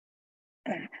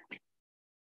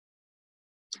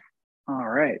All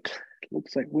right.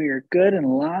 Looks like we are good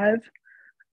and live.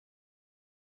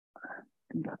 I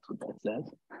think that's what that says.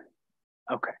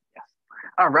 Okay. Yes.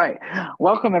 All right.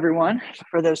 Welcome, everyone.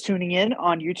 For those tuning in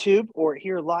on YouTube or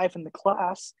here live in the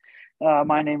class,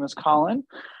 my name is Collin.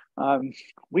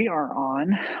 We are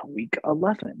on week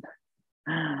 11.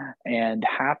 And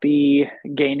happy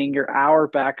gaining your hour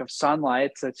back of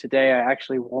sunlight. So today I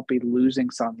actually won't be losing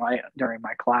sunlight during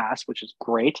my class, which is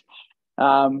great.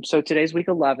 So today's week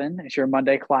 11. It's your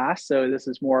Monday class. So this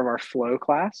is more of our flow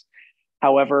class.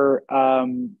 However,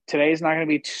 today is not going to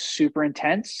be super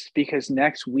intense because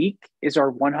next week is our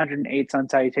 108 Sun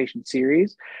Salutation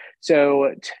series.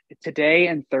 So today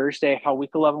and Thursday, how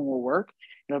week 11 will work,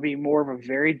 it'll be more of a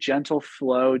very gentle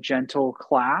flow, gentle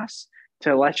class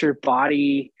to let your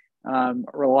body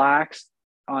relax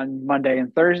on Monday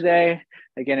and Thursday.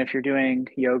 Again, if you're doing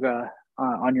yoga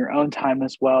on your own time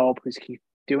as well, please keep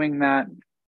doing that.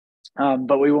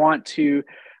 But we want to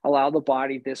allow the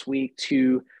body this week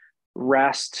to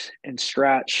rest and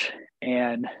stretch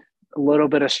and a little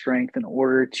bit of strength in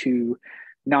order to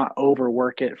not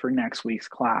overwork it for next week's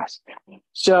class.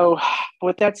 So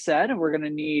with that said, we're going to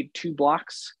need 2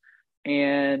 blocks,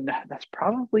 and that's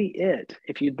probably it.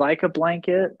 If you'd like a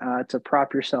blanket to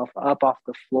prop yourself up off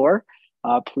the floor,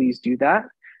 please do that.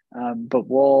 But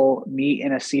we'll meet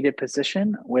in a seated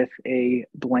position with a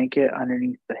blanket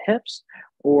underneath the hips,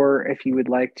 or if you would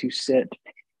like to sit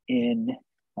in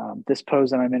this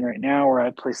pose that I'm in right now, where I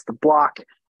place the block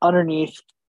underneath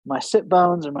my sit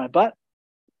bones or my butt,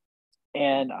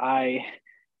 and I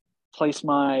place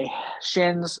my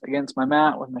shins against my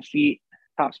mat with my feet,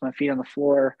 tops of my feet on the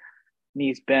floor,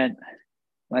 knees bent,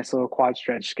 nice little quad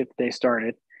stretch, get the day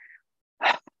started.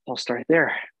 We'll start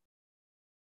there.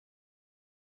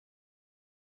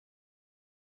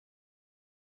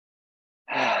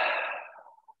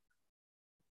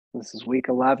 This is week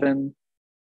 11.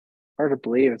 Hard to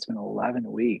believe it's been 11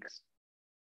 weeks.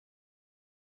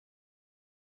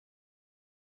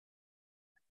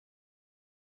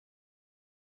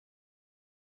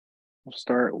 We'll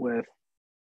start with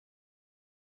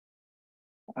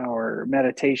our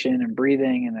meditation and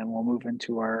breathing, and then we'll move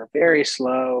into our very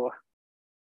slow,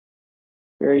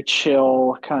 very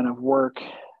chill kind of work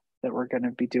that we're going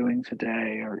to be doing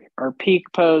today. Our peak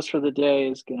pose for the day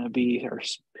is going to be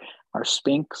our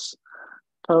Sphinx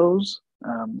pose.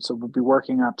 So we'll be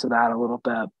working up to that a little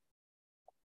bit.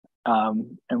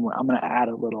 And I'm going to add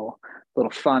a little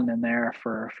fun in there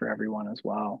for everyone as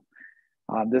well.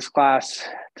 This class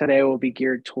today will be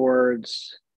geared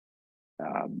towards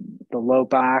the low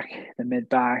back, the mid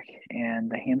back, and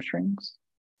the hamstrings.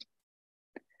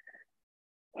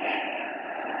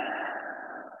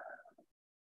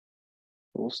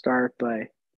 We'll start by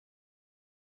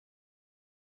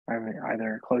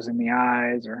either closing the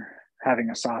eyes or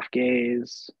having a soft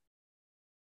gaze.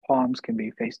 Palms can be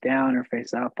face down or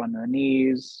face up on the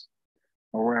knees,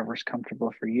 or wherever's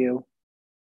comfortable for you.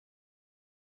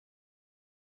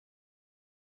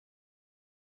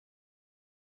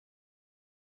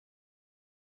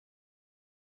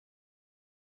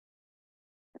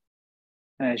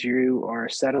 As you are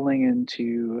settling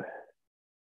into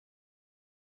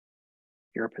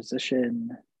your position,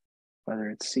 whether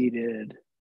it's seated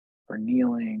or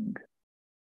kneeling,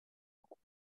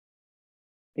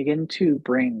 begin to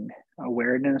bring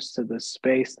awareness to the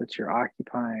space that you're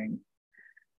occupying,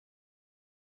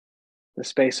 the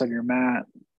space on your mat.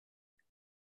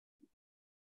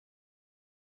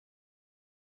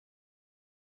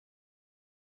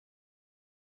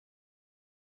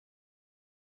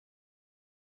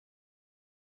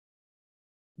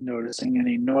 Noticing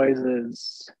any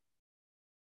noises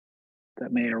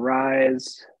that may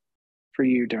arise for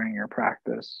you during your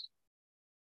practice.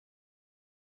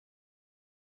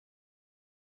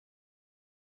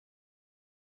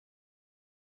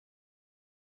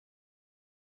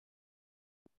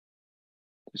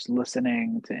 Just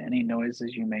listening to any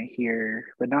noises you may hear,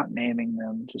 but not naming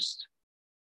them, just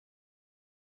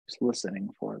listening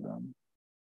for them.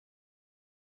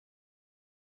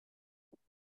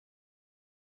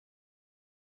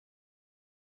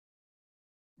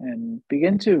 And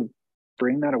begin to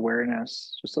bring that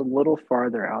awareness just a little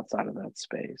farther outside of that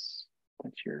space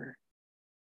that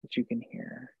you can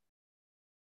hear.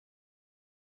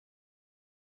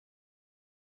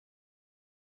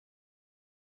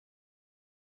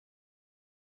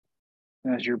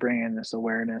 As you're bringing this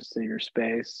awareness to your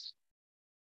space,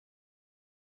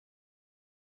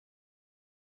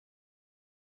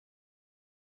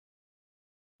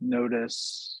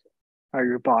 notice how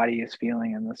your body is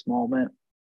feeling in this moment.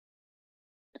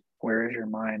 Where is your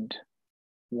mind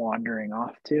wandering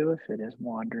off to, if it is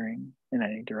wandering in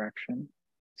any direction.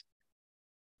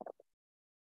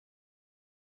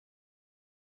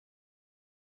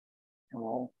 And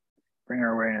we'll bring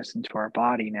our awareness into our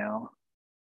body now.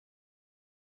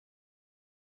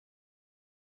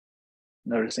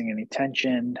 Noticing any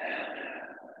tension,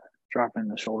 dropping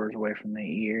the shoulders away from the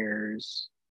ears,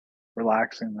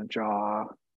 relaxing the jaw,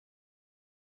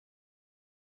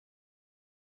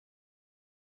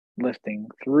 lifting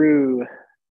through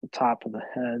the top of the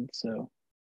head. So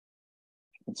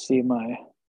you can see my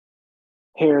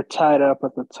hair tied up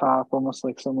at the top, almost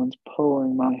like someone's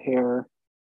pulling my hair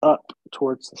up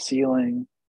towards the ceiling.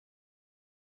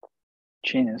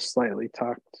 Chin is slightly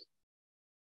tucked.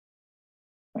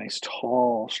 Nice,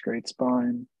 tall, straight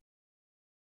spine.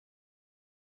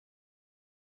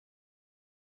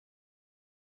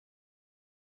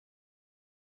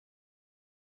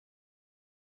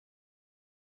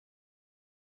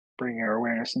 Bring our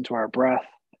awareness into our breath.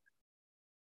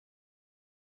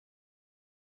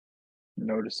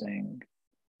 Noticing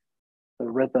the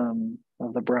rhythm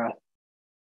of the breath.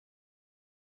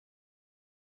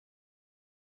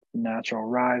 The natural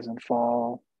rise and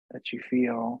fall that you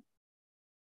feel.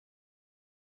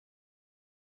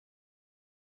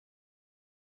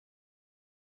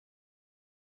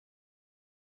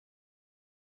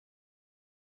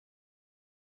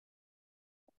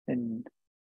 And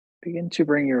begin to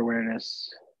bring your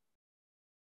awareness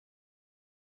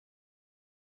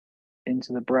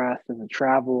into the breath as it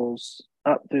travels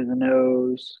up through the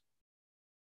nose,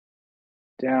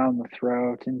 down the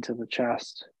throat, into the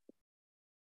chest,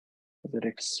 as it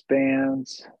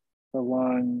expands the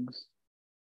lungs.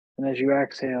 And as you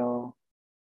exhale,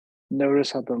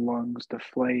 notice how the lungs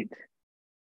deflate.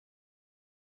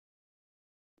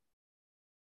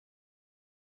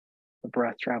 The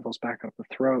breath travels back up the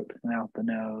throat and out the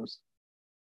nose.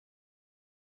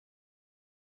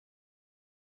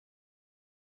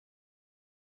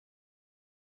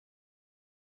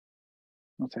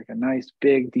 We'll take a nice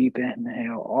big deep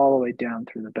inhale all the way down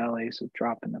through the belly, so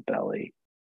drop in the belly.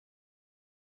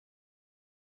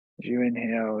 As you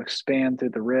inhale, expand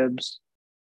through the ribs,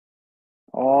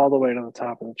 all the way to the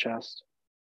top of the chest.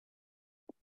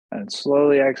 And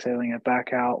slowly exhaling it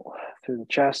back out through the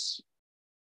chest,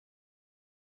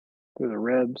 through the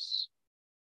ribs,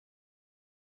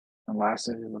 and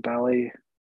lastly through the belly.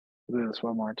 We'll do this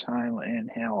one more time. We'll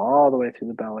inhale all the way through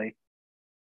the belly,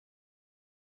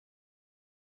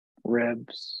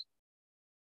 ribs,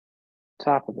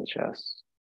 top of the chest,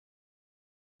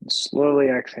 and slowly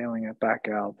exhaling it back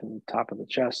out through the top of the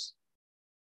chest,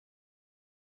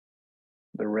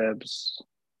 the ribs,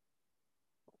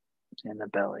 and the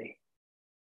belly.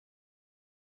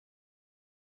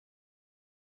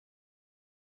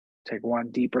 Take one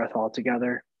deep breath all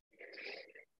together.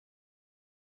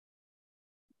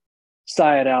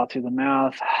 Sigh it out through the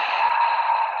mouth.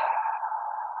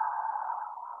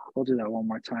 We'll do that one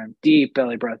more time. Deep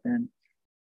belly breath in.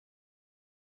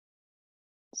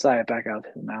 Sigh it back out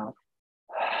through the mouth.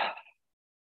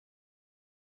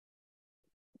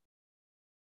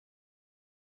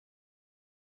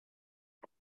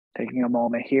 Taking a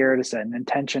moment here to set an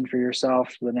intention for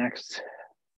yourself for the next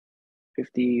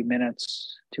 50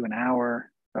 minutes to an hour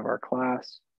of our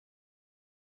class.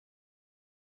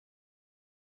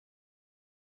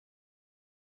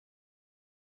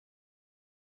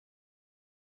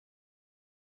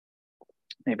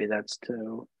 Maybe that's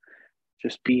to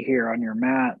just be here on your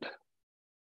mat.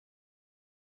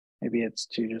 Maybe it's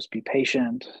to just be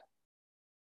patient.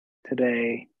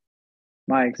 Today,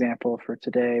 my example for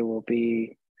today will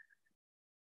be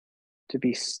to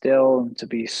be still and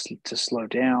to slow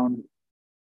down.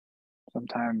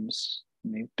 Sometimes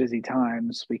in these busy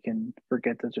times, we can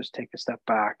forget to just take a step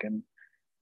back and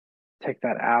take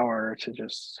that hour to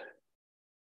just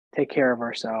take care of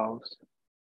ourselves.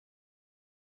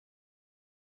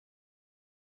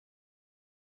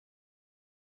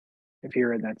 If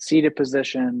you're in that seated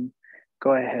position,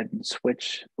 go ahead and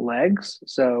switch legs.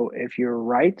 So if your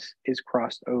right is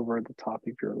crossed over the top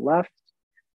of your left,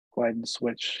 go ahead and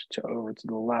switch over to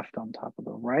the left on top of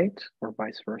the right, or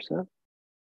vice versa.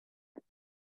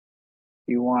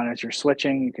 If you want, as you're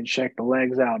switching, you can shake the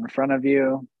legs out in front of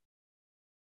you.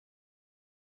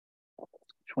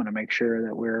 Just want to make sure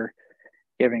that we're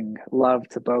giving love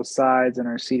to both sides in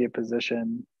our seated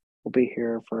position. We'll be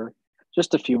here for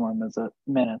just a few more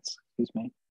minutes, excuse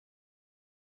me.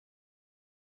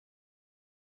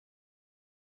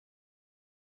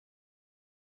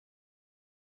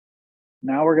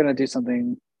 Now we're going to do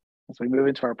something as we move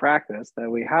into our practice that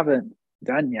we haven't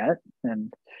done yet,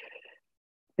 and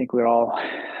I think we all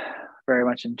very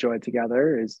much enjoyed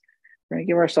together, is We're going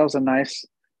to give ourselves a nice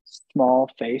small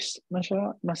face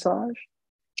massage.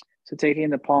 So taking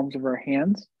the palms of our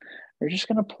hands, we're just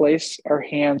going to place our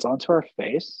hands onto our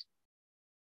face.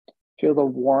 Feel the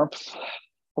warmth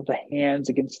of the hands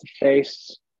against the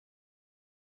face.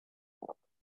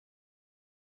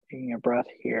 Taking a breath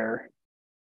here.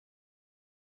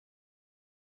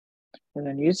 And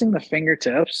then using the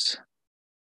fingertips,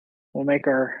 we'll make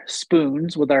our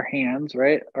spoons with our hands,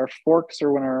 right? Our forks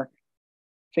are when our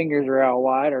fingers are out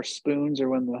wide. Our spoons are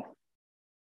when the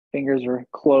fingers are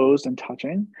closed and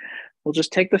touching. We'll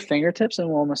just take the fingertips and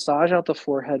we'll massage out the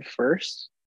forehead first.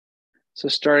 So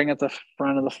starting at the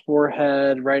front of the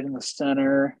forehead, right in the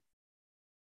center,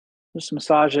 just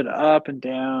massage it up and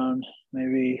down,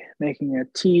 maybe making a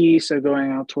T, so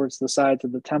going out towards the sides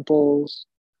of the temples.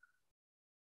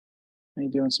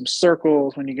 Maybe doing some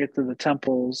circles when you get to the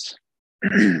temples.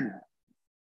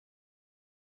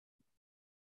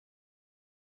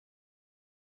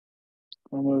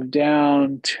 We'll move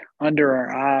down under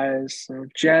our eyes, so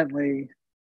gently,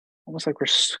 almost like we're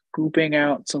scooping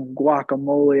out some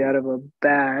guacamole out of a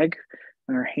bag,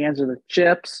 and our hands are the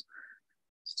chips,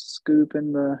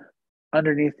 scooping the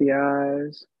underneath the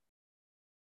eyes,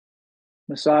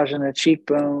 massaging the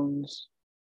cheekbones,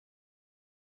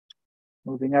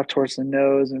 moving up towards the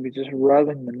nose, and be just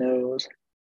rubbing the nose,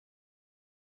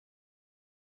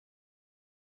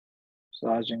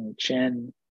 massaging the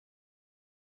chin.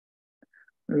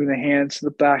 Moving the hands to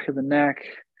the back of the neck,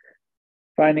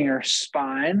 finding our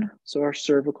spine, so our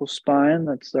cervical spine,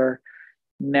 that's our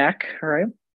neck, right?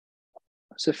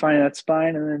 So find that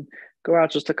spine and then go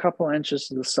out just a couple inches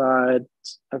to the side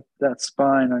of that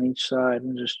spine on each side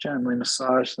and just gently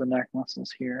massage the neck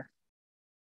muscles here.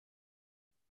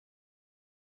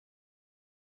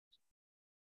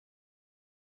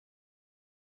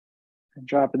 And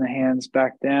dropping the hands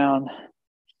back down.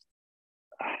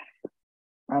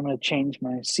 I'm going to change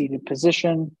my seated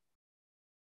position.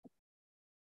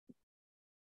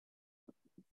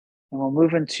 And we'll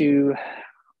move into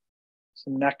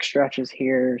some neck stretches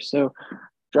here. So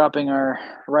dropping our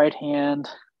right hand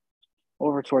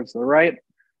over towards the right.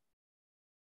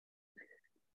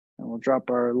 And we'll drop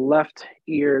our left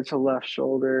ear to left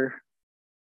shoulder.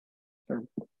 Or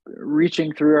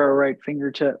reaching through our right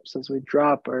fingertips as we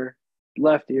drop our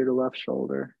left ear to left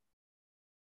shoulder.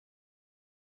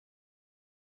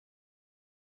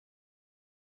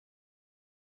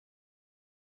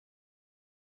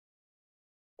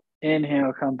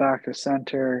 Inhale, come back to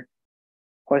center.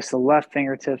 Place the left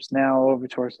fingertips now over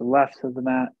towards the left of the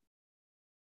mat.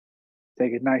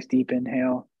 Take a nice deep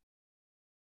inhale.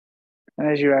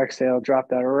 And as you exhale, drop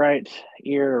that right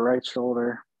ear to right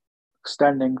shoulder,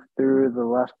 extending through the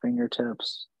left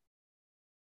fingertips.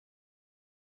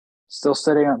 Still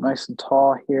sitting up nice and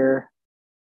tall here.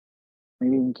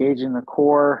 Maybe engaging the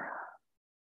core.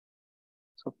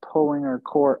 So pulling our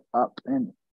core up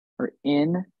and or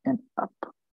in and up.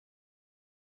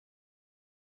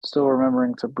 Still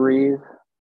remembering to breathe.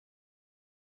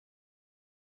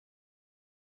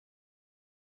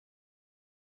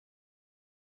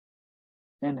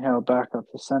 Inhale back up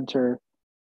to center.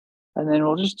 And then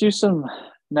we'll just do some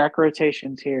neck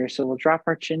rotations here. So we'll drop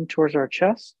our chin towards our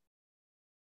chest.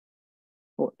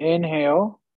 We'll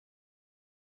inhale,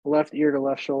 left ear to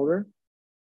left shoulder.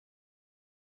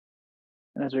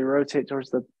 And as we rotate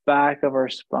towards the back of our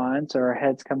spine, so our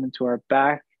head's coming to our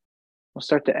back, we'll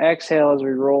start to exhale as we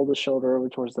roll the shoulder over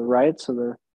towards the right. So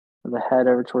the head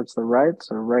over towards the right.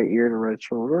 So right ear to right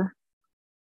shoulder.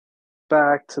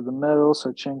 Back to the middle.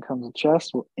 So chin comes to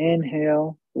chest. We'll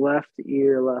inhale, left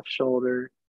ear, left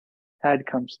shoulder. Head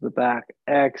comes to the back.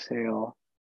 Exhale,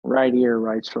 right ear,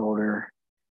 right shoulder.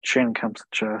 Chin comes to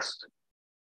chest.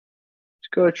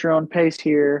 Just go at your own pace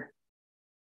here.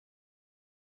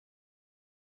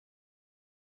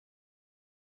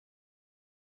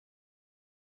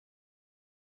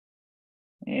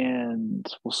 And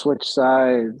we'll switch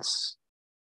sides.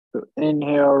 So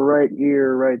inhale, right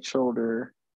ear, right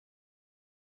shoulder.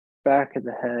 Back of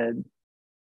the head.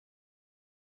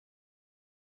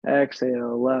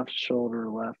 Exhale, left shoulder,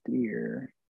 left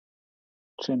ear.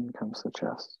 Chin comes to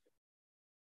chest.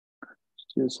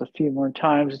 Just do this a few more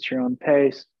times at your own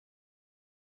pace.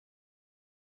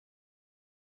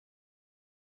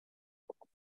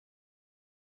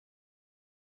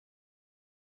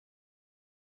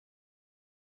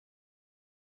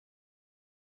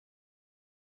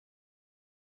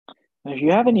 And if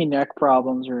you have any neck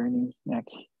problems or any neck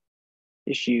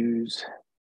issues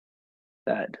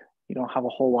that you don't have a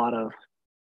whole lot of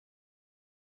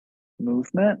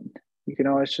movement, you can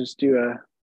always just do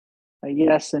a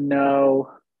yes and no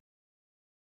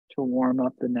to warm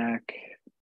up the neck.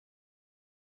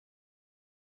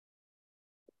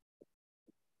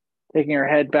 Taking our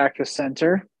head back to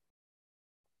center.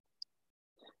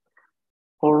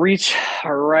 We'll reach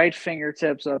our right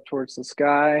fingertips up towards the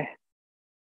sky.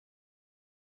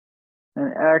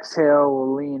 And exhale,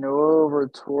 we'll lean over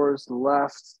towards the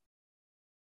left.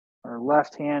 Our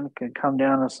left hand can come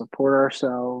down to support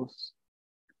ourselves.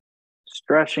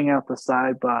 Stretching out the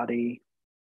side body.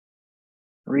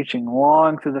 Reaching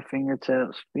long through the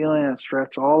fingertips, feeling it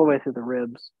stretch all the way through the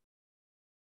ribs.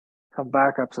 Come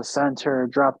back up to center.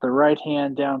 Drop the right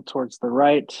hand down towards the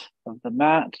right of the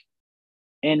mat.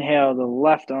 Inhale the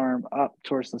left arm up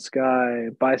towards the sky,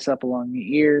 bicep along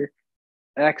the ear.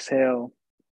 Exhale,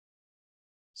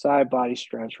 side body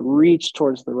stretch. Reach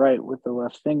towards the right with the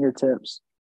left fingertips.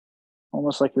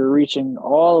 Almost like you're reaching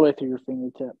all the way through your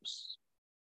fingertips.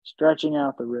 Stretching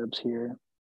out the ribs here.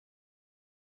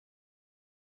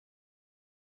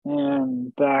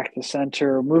 And back to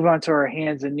center. Move on to our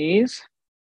hands and knees.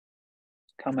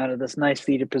 Come out of this nice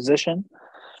seated position.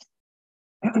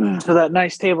 So that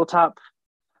nice tabletop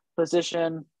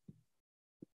position.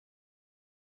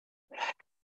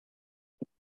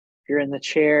 If you're in the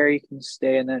chair, you can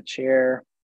stay in that chair.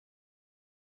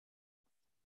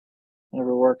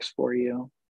 Whatever works for you.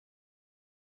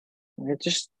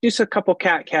 Just a couple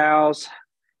cat-cows.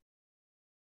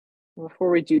 Before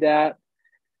we do that,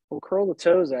 we'll curl the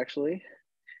toes actually.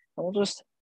 And we'll just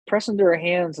press into our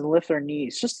hands and lift our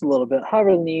knees just a little bit.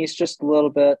 Hover the knees just a little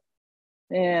bit.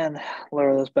 And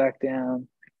lower those back down.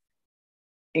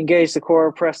 Engage the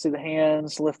core, press through the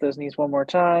hands, lift those knees one more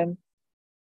time.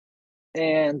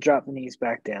 And drop the knees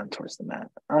back down towards the mat.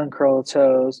 Uncurl the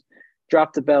toes.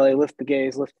 Drop the belly, lift the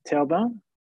gaze, lift the tailbone.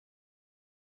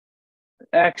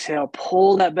 Exhale,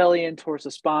 pull that belly in towards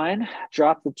the spine.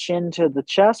 Drop the chin to the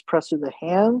chest, press through the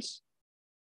hands.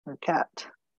 Or cat.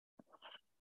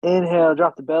 Inhale,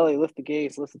 drop the belly, lift the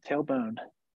gaze, lift the tailbone.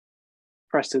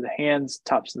 Press through the hands,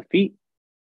 tops of the feet.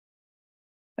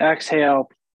 Exhale,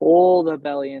 pull the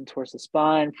belly in towards the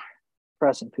spine,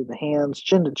 pressing through the hands,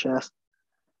 chin to chest.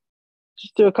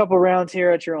 Just do a couple rounds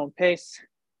here at your own pace.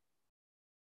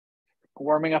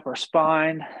 Warming up our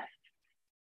spine.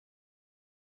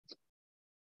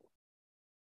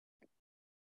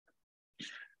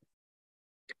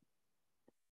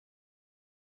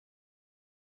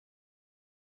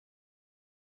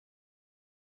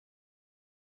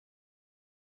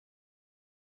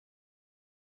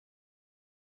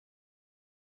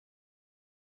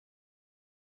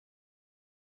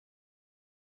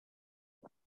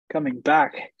 Coming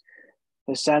back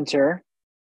to center,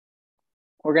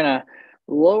 we're going to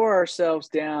lower ourselves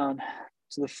down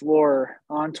to the floor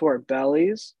onto our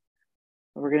bellies.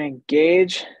 We're going to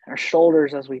engage our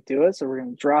shoulders as we do it. So we're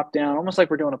going to drop down almost like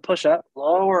we're doing a push-up,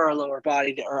 lower our lower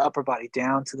body or upper body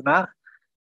down to the mat.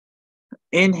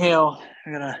 Inhale,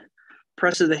 we're going to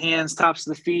press through the hands, tops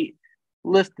of the feet,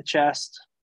 lift the chest,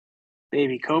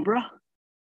 baby cobra.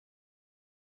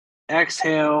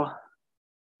 Exhale,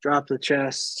 drop the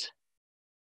chest.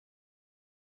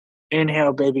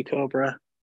 Inhale, baby cobra.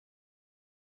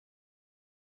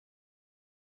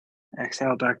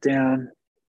 Exhale, back down.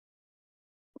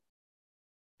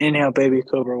 Inhale, baby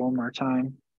cobra one more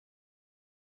time.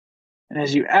 And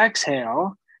as you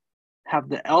exhale, have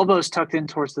the elbows tucked in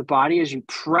towards the body as you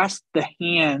press the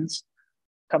hands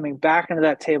coming back into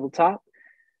that tabletop.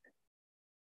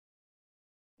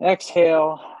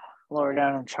 Exhale, lower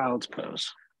down in child's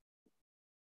pose.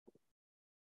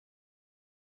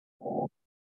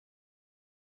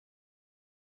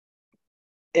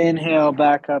 Inhale,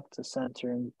 back up to center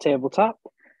and tabletop.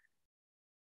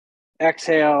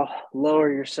 Exhale, lower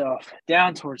yourself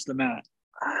down towards the mat.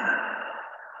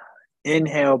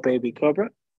 Inhale, baby cobra.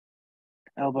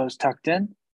 Elbows tucked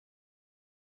in.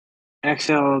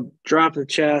 Exhale, drop the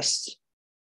chest.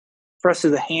 Press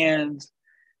through the hands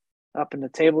up in the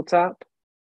tabletop.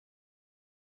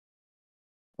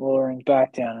 Lowering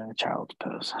back down in a child's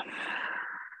pose.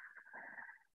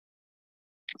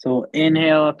 So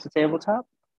inhale up to tabletop.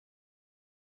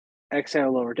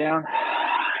 Exhale, lower down.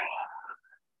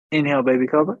 Inhale, baby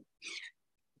cobra.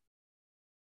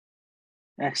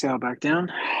 Exhale, back down.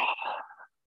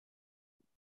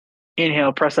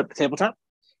 Inhale, press up the tabletop.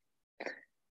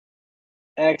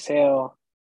 Exhale,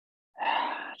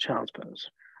 child's pose.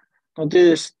 I'll do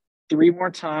this 3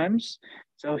 more times.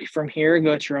 So from here,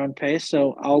 go at your own pace.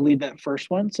 So I'll lead that first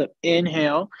one. So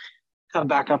inhale, come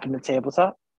back up in the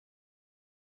tabletop.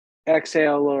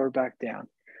 Exhale, lower back down.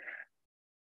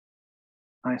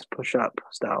 Nice push-up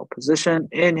style position.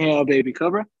 Inhale, baby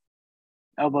cobra.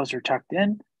 Elbows are tucked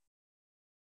in.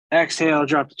 Exhale,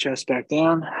 drop the chest back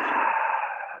down.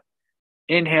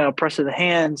 Inhale, press to the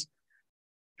hands.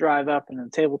 Drive up into the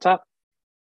tabletop.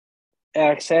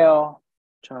 exhale,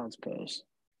 child's pose.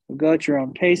 So go at your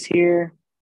own pace here.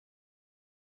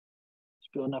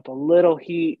 Just building up a little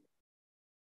heat.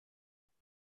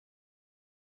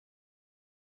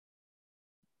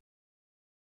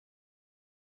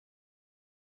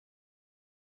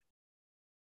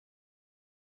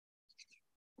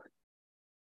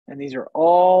 And these are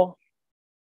all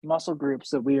muscle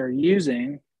groups that we are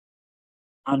using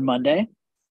on Monday.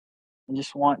 I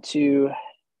just want to,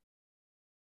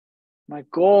 my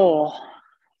goal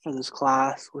for this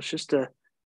class was just to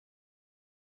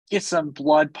get some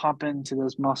blood pumping to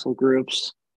those muscle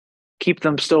groups, keep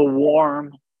them still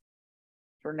warm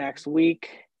for next week,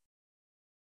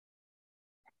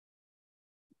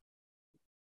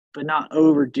 but not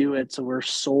overdo it so we're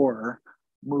sore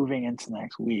moving into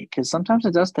next week. Because sometimes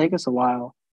it does take us a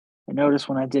while. I noticed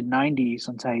when I did 90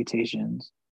 Sun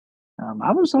Salutations,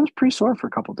 I was pretty sore for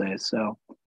a couple days. So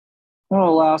I'm going to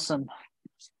allow some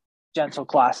gentle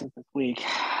classes this week.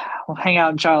 We'll hang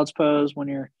out in child's pose when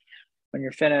you're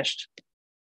finished.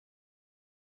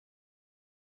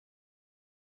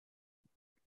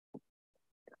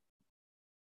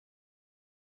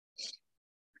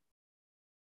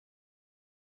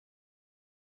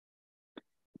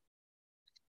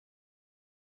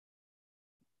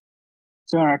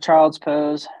 So in our child's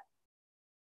pose,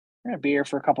 we're going to be here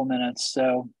for a couple minutes.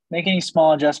 So make any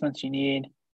small adjustments you need.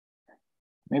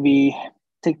 Maybe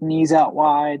take the knees out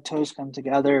wide, toes come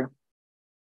together.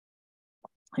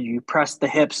 You press the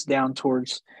hips down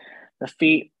towards the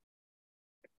feet.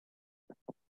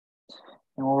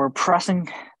 And when we're pressing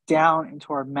down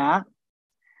into our mat,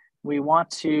 we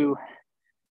want to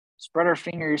spread our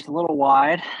fingers a little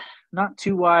wide, not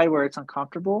too wide where it's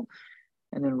uncomfortable,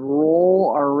 and then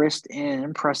roll our wrist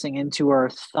in, pressing into our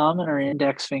thumb and our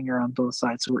index finger on both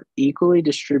sides. So we're equally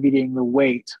distributing the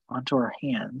weight onto our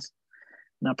hands,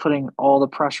 not putting all the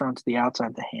pressure onto the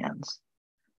outside of the hands.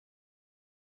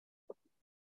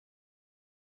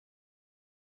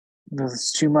 This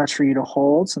is too much for you to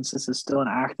hold since this is still an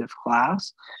active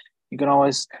class. You can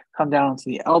always come down to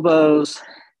the elbows,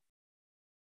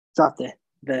 drop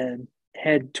the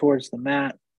head towards the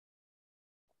mat.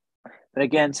 But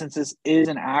again, since this is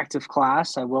an active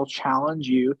class, I will challenge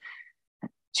you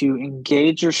to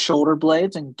engage your shoulder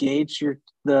blades, engage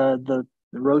the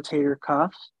rotator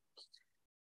cuffs,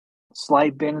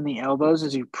 slight bend in the elbows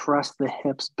as you press the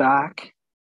hips back,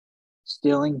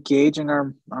 still engaging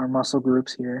our muscle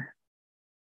groups here.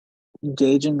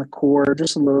 Engaging the core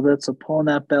just a little bit, so pulling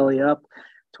that belly up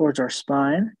towards our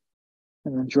spine,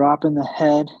 and then dropping the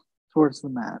head towards the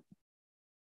mat.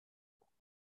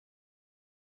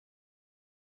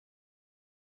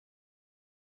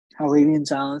 I'll leave you in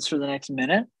silence for the next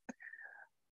minute,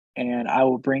 and I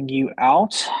will bring you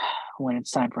out when it's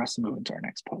time for us to move into our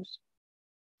next pose.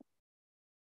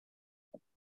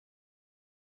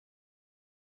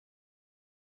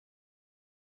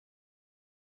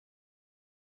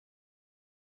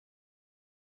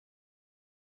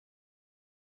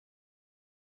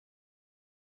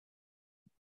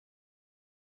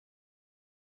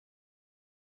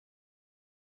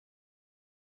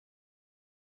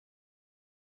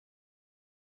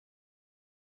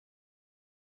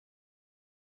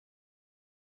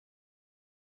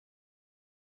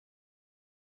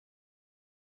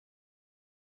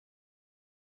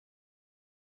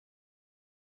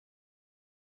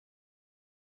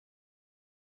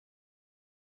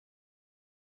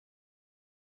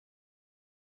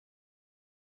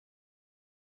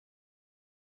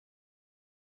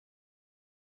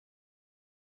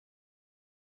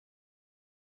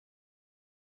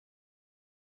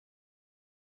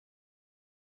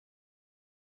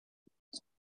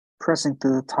 Pressing to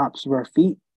the tops of our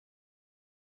feet,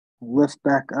 lift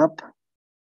back up,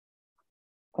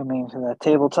 coming into that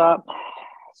tabletop.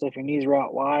 So if your knees are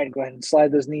out wide, go ahead and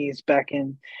slide those knees back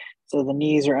in so the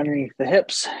knees are underneath the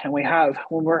hips. And we have,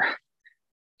 when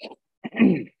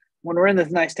we're in this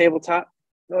nice tabletop,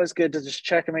 it's always good to just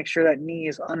check and make sure that knee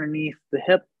is underneath the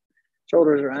hip,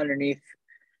 shoulders are underneath,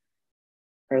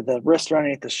 or the wrists are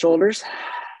underneath the shoulders.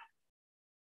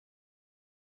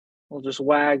 We'll just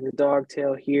wag the dog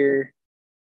tail here.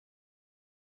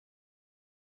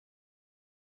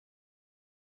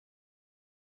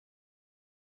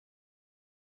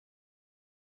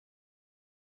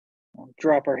 We'll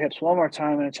drop our hips one more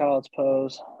time in a child's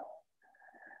pose.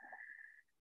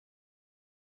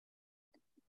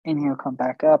 Inhale, come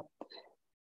back up.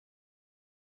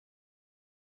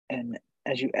 And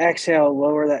as you exhale,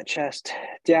 lower that chest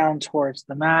down towards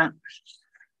the mat.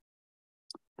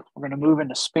 We're going to move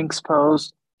into Sphinx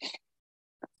pose.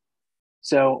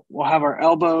 So we'll have our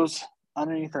elbows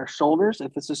underneath our shoulders.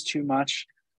 If this is too much,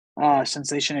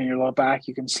 sensation in your low back,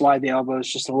 you can slide the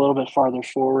elbows just a little bit farther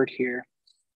forward here.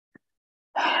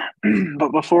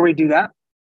 But before we do that,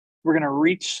 we're going to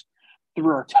reach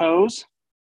through our toes.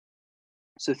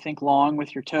 So think long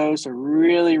with your toes. So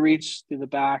really reach through the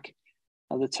back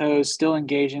of the toes, still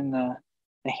engaging the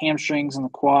hamstrings and the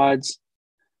quads,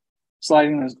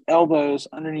 sliding those elbows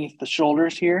underneath the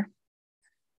shoulders here.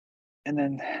 And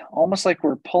then almost like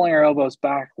we're pulling our elbows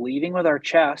back, leading with our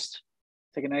chest.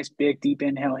 Take a nice big deep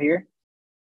inhale here.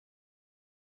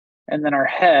 And then our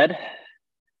head,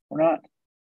 we're not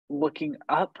looking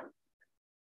up.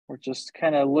 We're just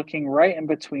kind of looking right in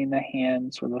between the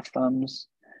hands where the thumbs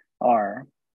are.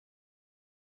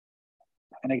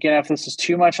 And again, if this is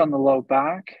too much on the low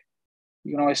back,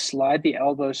 you can always slide the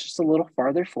elbows just a little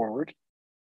farther forward.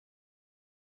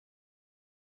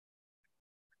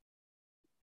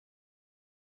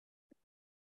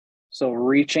 So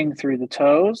reaching through the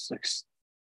toes,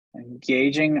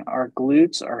 engaging our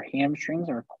glutes, our hamstrings,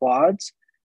 our quads.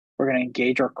 We're going to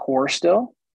engage our core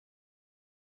still.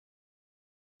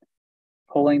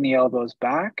 Pulling the elbows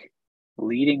back,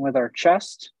 leading with our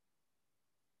chest.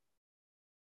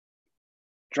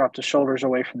 Drop the shoulders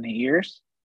away from the ears.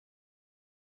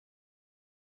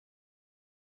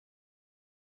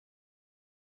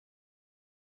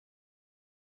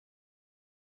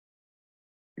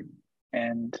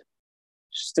 And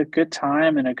just a good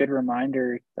time and a good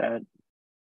reminder that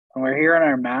when we're here on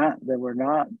our mat, that we're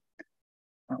not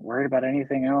worried about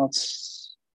anything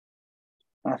else,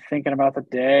 not thinking about the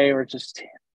day.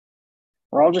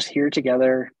 We're all just here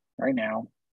together right now,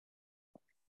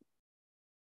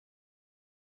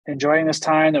 enjoying this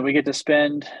time that we get to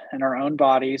spend in our own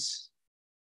bodies,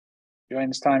 enjoying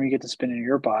this time you get to spend in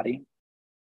your body.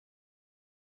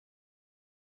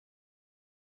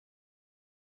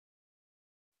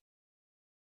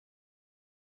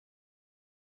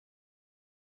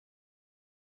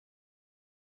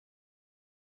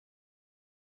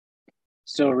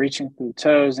 Still reaching through the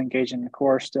toes, engaging the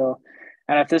core still.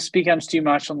 And if this becomes too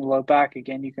much on the low back,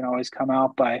 again, you can always come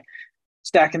out by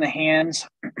stacking the hands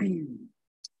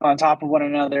on top of one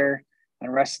another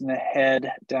and resting the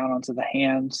head down onto the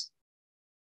hands.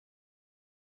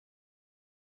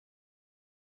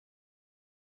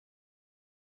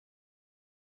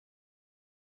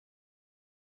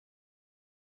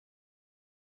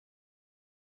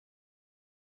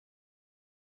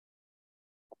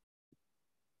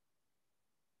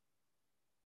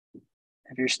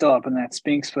 If you're still up in that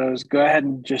Sphinx pose, go ahead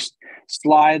and just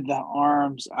slide the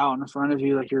arms out in front of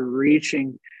you like you're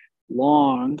reaching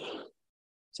long.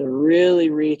 So really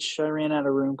reach. I ran out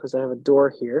of room because I have a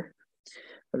door here.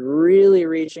 But really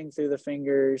reaching through the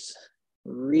fingers,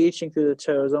 reaching through the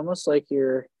toes, almost like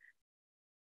you're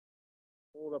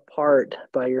pulled apart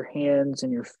by your hands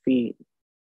and your feet.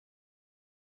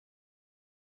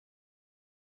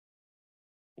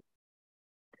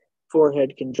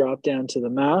 Forehead can drop down to the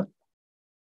mat.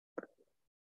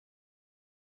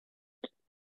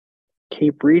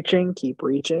 Keep reaching, keep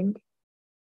reaching.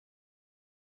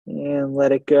 And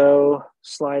let it go.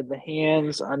 Slide the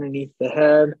hands underneath the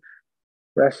head.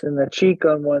 Resting the cheek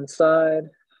on one side.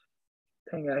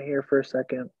 Hang out here for a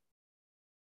second.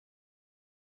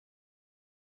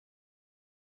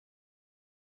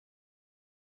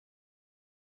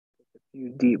 Take a few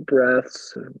deep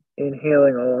breaths,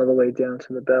 inhaling all the way down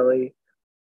to the belly.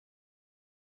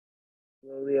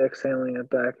 Slowly exhaling it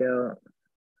back out.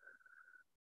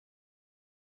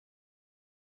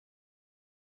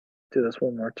 Do this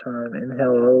one more time.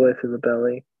 Inhale all the way through the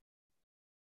belly.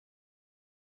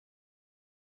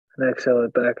 And exhale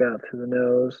it back out through the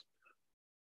nose.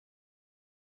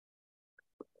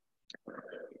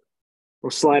 We'll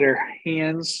slide our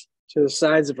hands to the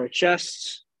sides of our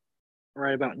chest,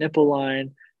 right about nipple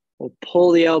line. We'll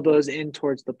pull the elbows in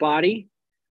towards the body.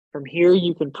 From here,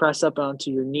 you can press up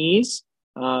onto your knees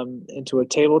into a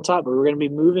tabletop, but we're going to be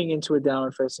moving into a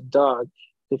downward facing dog.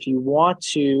 If you want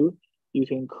to, you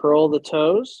can curl the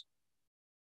toes,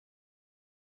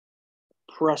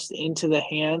 press into the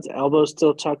hands, elbows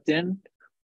still tucked in.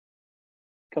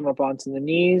 Come up onto the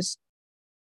knees.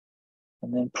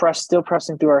 And then still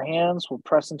pressing through our hands. We'll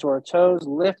press into our toes,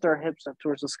 lift our hips up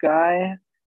towards the sky,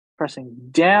 pressing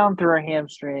down through our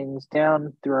hamstrings,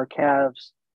 down through our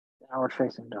calves, downward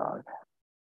facing dog.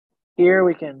 Here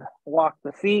we can walk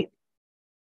the feet.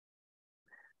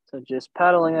 So just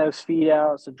pedaling those feet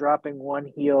out. So dropping one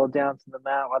heel down to the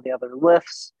mat while the other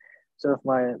lifts. So if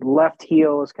my left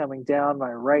heel is coming down,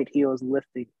 my right heel is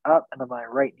lifting up, and then my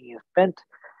right knee is bent.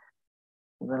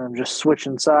 And then I'm just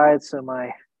switching sides. So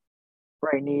my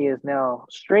right knee is now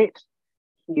straight.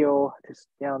 Heel is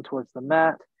down towards the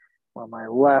mat. while my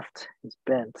left is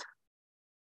bent.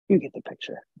 You get the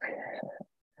picture.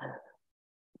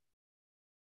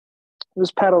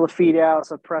 Just pedal the feet out,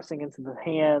 so pressing into the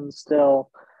hands,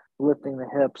 still lifting the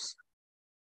hips.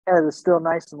 Head is still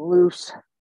nice and loose.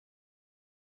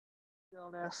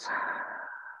 Stillness.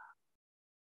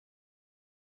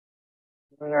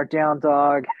 In our down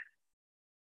dog,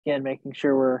 again, making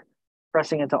sure we're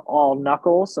pressing into all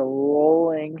knuckles, so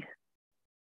rolling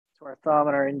to our thumb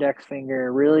and our index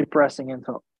finger, really pressing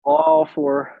into all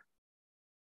four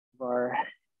of our,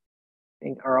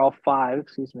 or all five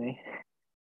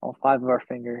of our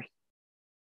fingers.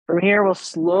 From here, we'll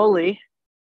slowly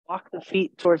walk the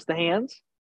feet towards the hands,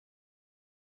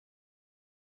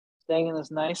 staying in this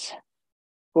nice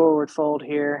forward fold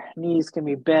here. Knees can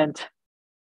be bent.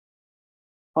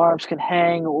 Arms can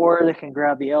hang, or they can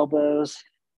grab the elbows.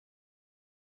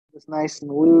 Just nice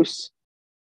and loose.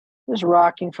 Just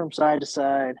rocking from side to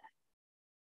side.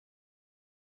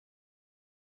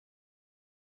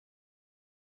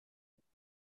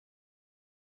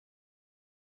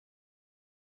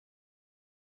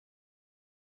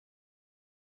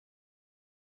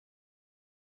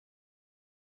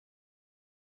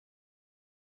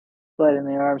 Letting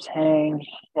the arms hang,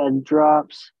 head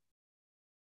drops.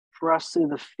 Thrust through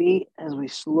the feet as we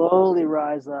slowly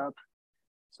rise up.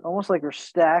 It's almost like we're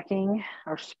stacking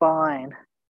our spine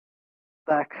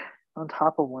back on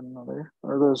top of one another,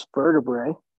 or those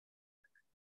vertebrae.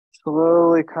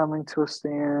 Slowly coming to a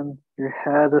stand. Your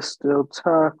head is still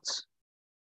tucked.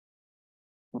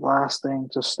 The last thing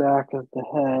to stack is the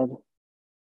head.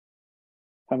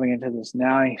 Coming into this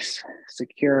nice,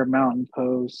 secure mountain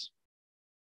pose.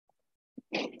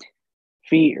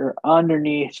 Feet are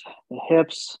underneath the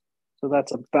hips. So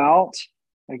that's about,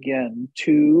 again,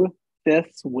 2/5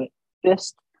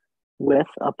 fist width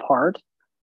apart.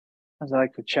 As I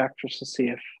like to check just to see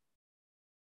if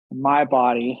my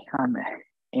body, I'm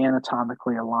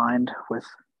anatomically aligned with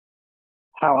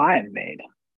how I am made.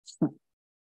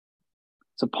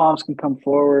 So palms can come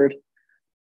forward.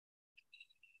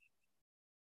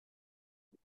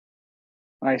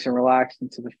 Nice and relaxed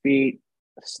into the feet.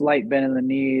 A slight bend in the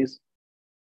knees.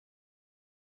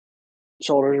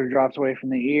 Shoulders are dropped away from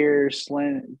the ears.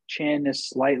 Chin is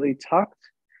slightly tucked.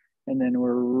 And then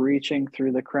we're reaching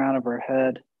through the crown of our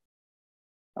head.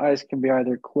 Eyes can be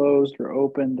either closed or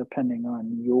open depending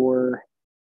on your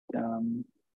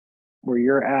where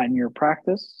you're at in your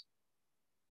practice.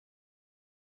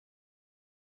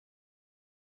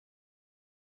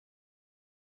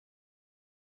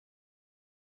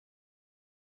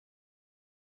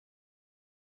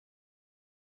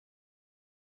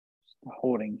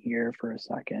 Holding here for a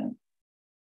second.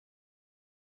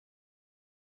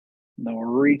 And then we'll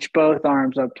reach both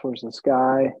arms up towards the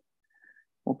sky.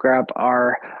 We'll grab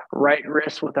our right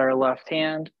wrist with our left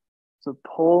hand. So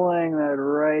pulling that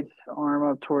right arm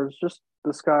up towards just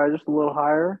the sky, just a little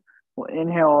higher. We'll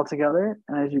inhale all together.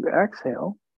 And as you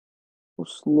exhale, we'll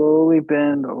slowly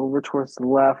bend over towards the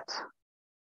left.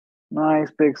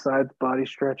 Nice big side body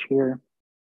stretch here.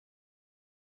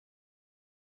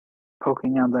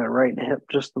 Poking out that right hip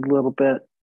just a little bit.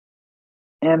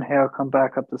 Inhale, come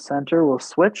back up to center. We'll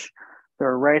switch. So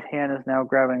our right hand is now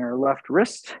grabbing our left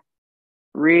wrist.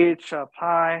 Reach up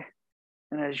high.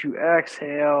 And as you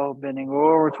exhale, bending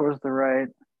over towards the right.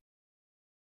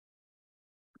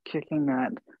 Kicking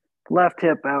that left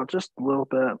hip out just a little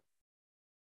bit.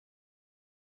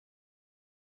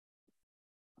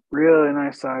 Really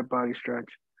nice side body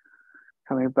stretch.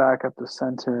 Coming back up to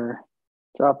center.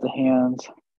 Drop the hands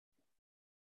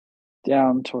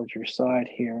down towards your side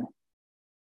here.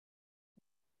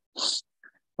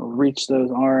 We'll reach those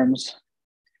arms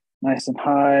nice and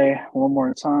high. One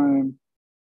more time.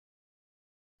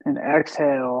 And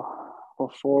exhale, we'll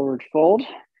forward fold.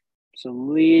 So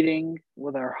leading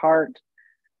with our heart.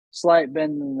 Slight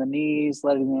bend in the knees,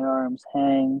 letting the arms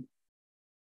hang.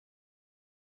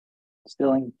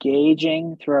 Still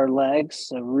engaging through our legs.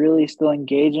 So really still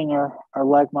engaging our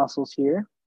leg muscles here.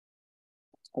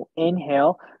 We'll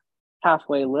inhale,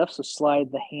 halfway lift. So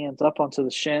slide the hands up onto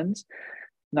the shins.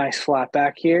 Nice flat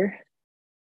back here.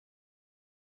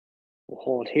 We'll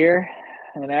hold here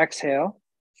and exhale,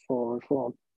 forward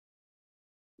fold.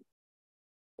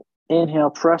 Inhale,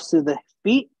 press through the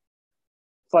feet.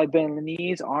 Slight bend in the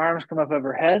knees, arms come up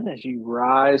overhead as you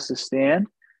rise to stand.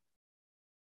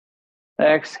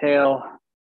 Exhale,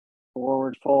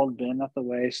 forward fold, bend at the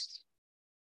waist.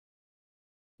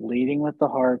 Leading with the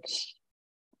hearts.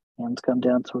 Hands come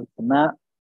down towards the mat.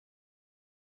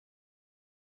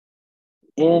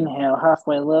 Inhale,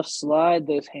 halfway lift, slide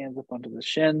those hands up onto the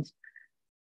shins.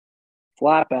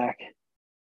 Flat back.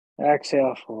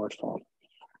 Exhale, forward fold.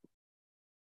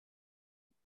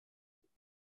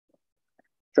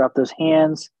 Drop those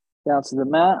hands down to the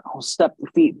mat. We'll step the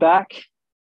feet back.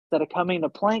 Instead of coming to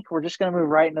plank, we're just going to move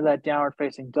right into that downward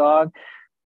facing dog.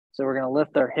 So we're going to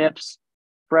lift our hips,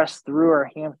 press through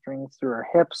our hamstrings, through our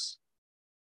hips.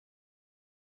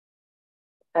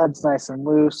 Head's nice and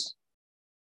loose.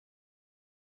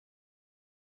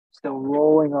 Still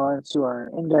rolling onto our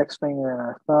index finger and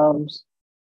our thumbs.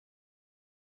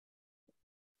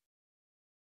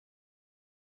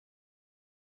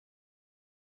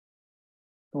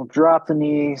 We'll drop the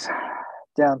knees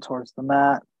down towards the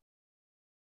mat.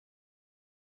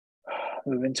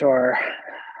 Move into our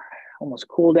almost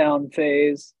cool down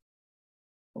phase.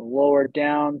 We'll lower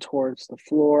down towards the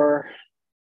floor.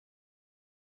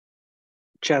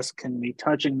 Chest can be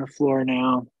touching the floor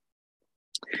now.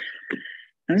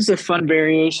 And this is a fun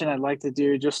variation I'd like to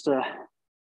do just to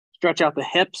stretch out the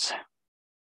hips.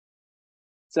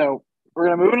 So we're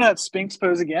going to move into that Sphinx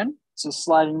pose again. So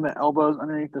sliding the elbows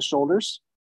underneath the shoulders.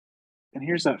 And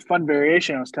here's that fun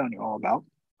variation I was telling you all about.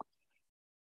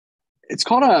 It's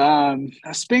called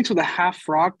a Sphinx with a half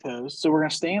frog pose. So we're going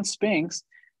to stay in Sphinx.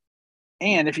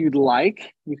 And if you'd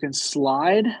like, you can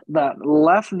slide that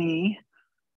left knee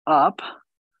up.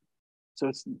 So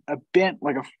it's a bent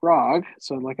like a frog.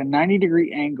 So like a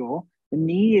 90-degree angle. The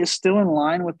knee is still in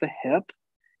line with the hip.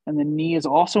 And the knee is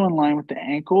also in line with the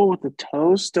ankle, with the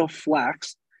toes still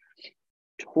flexed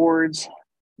towards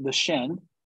the shin.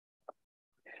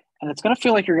 And it's going to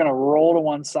feel like you're going to roll to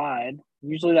one side,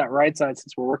 usually that right side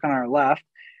since we're working on our left.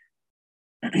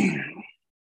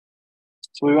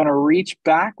 So we want to reach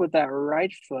back with that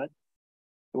right foot.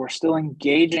 We're still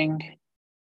engaging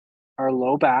our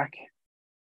low back.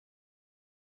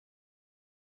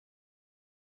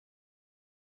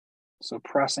 So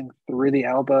pressing through the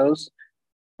elbows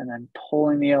and then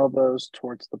pulling the elbows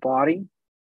towards the body,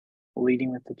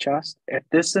 leading with the chest. If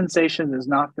this sensation does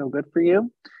not feel good for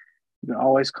you, you can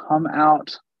always come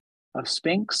out of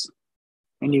Sphinx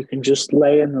and you can just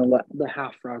lay in the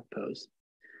half frog pose.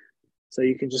 So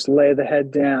you can just lay the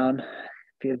head down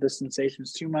if the sensation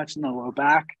is too much in the low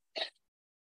back.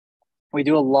 We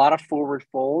do a lot of forward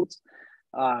folds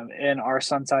in our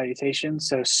Sun Salutation.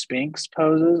 So Sphinx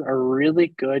poses are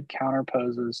really good counter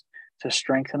poses to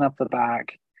strengthen up the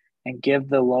back and give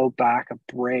the low back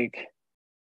a break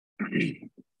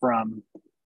from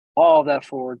all of that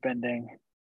forward bending.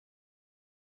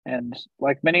 And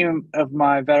like many of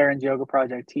my Veterans Yoga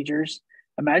Project teachers,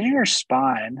 imagine your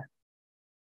spine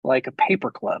like a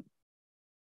paperclip.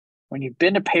 When you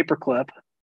bend a paperclip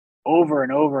over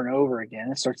and over and over again,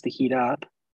 it starts to heat up.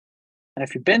 And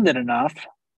if you bend it enough,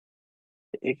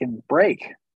 it can break.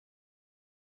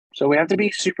 So we have to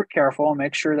be super careful and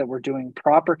make sure that we're doing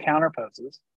proper counter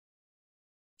poses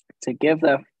to give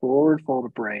that forward fold a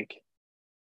break.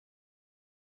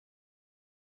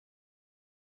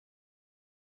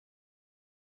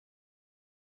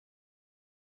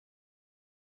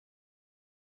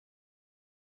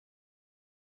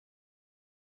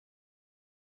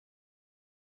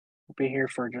 We'll be here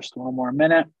for just one more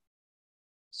minute.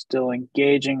 Still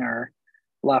engaging our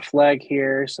left leg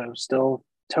here. So still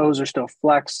toes are still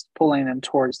flexed, pulling them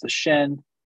towards the shin.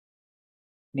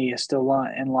 Knee is still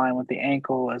in line with the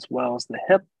ankle as well as the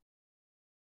hip.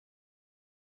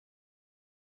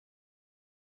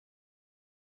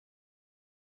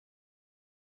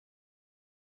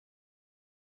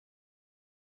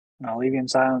 And I'll leave you in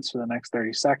silence for the next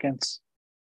 30 seconds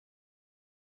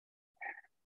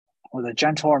with a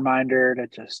gentle reminder to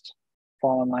just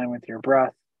fall in line with your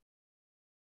breath.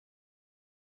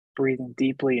 Breathing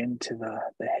deeply into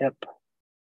the hip.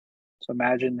 So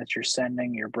imagine that you're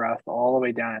sending your breath all the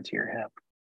way down into your hip.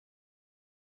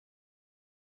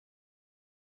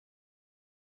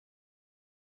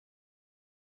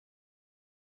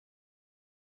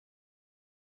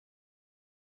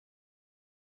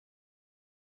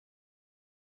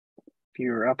 If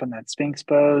you're up in that Sphinx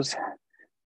pose,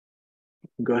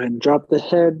 go ahead and drop the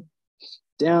head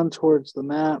down towards the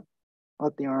mat.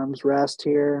 Let the arms rest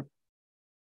here.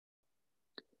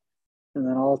 And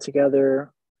then all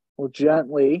together, we'll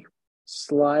gently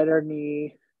slide our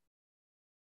knee,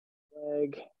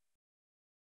 leg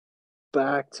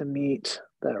back to meet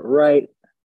that right.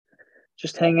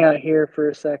 Just hang out here for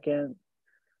a second.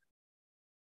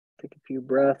 Take a few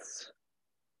breaths.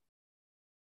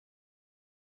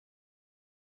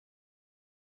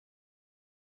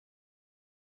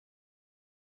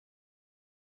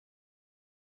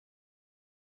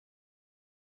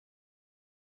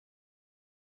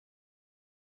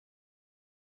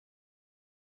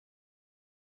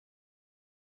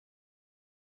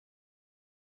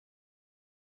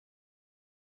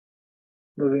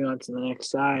 Moving on to the next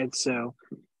side. So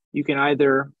you can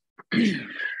either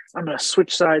I'm going to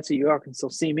switch sides so you all can still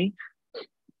see me.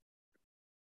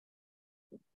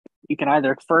 You can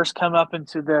either first come up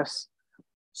into this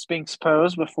Sphinx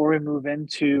pose before we move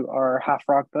into our half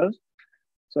frog pose.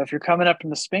 So if you're coming up in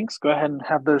the Sphinx, go ahead and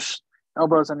have those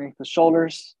elbows underneath the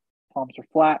shoulders, palms are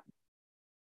flat.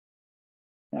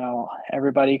 Now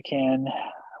everybody can,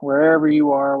 wherever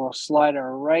you are, we'll slide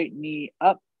our right knee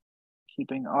up,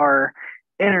 keeping our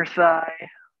inner thigh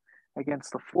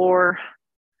against the floor.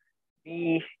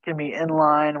 Knee can be in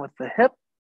line with the hip,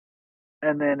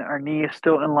 and then our knee is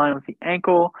still in line with the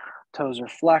ankle. Toes are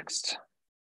flexed,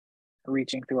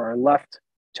 reaching through our left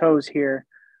toes here,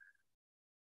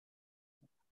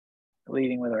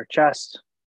 leading with our chest.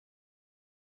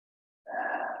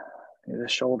 The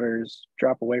shoulders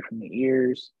drop away from the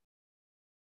ears.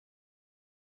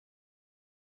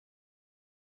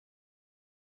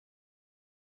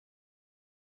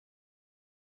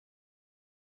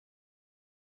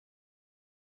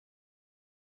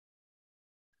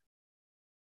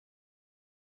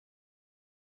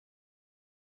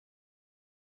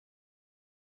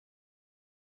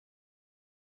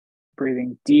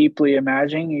 Breathing deeply,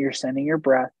 imagining you're sending your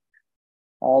breath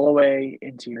all the way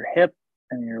into your hip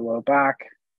and your low back.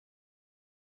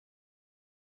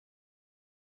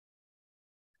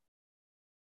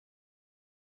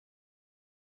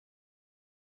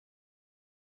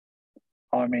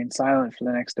 I'll remain silent for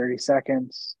the next 30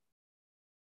 seconds.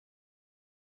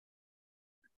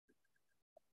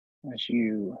 As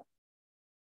you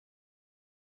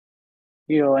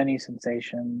feel any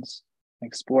sensations,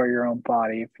 explore your own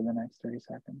body for the next 30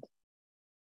 seconds.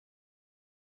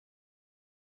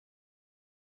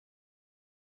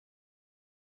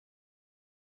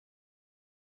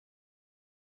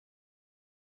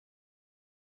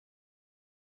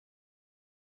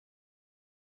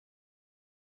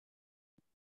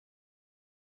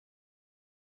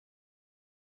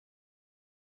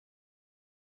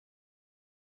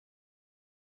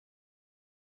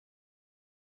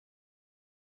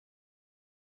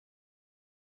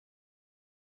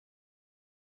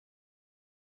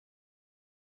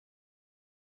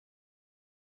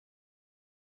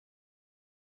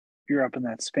 If you're up in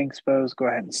that Sphinx pose, go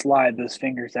ahead and slide those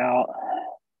fingers out.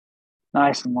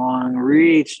 Nice and long,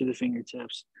 reach to the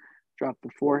fingertips. Drop the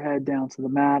forehead down to the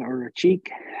mat or a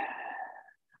cheek.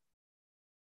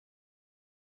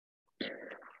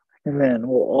 And then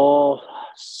we'll all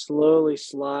slowly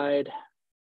slide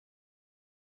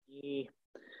the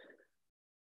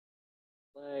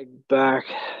leg back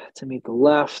to meet the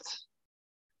left,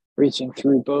 reaching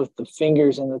through both the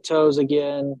fingers and the toes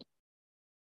again.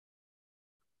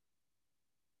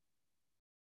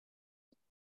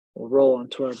 We'll roll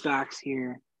onto our backs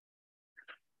here.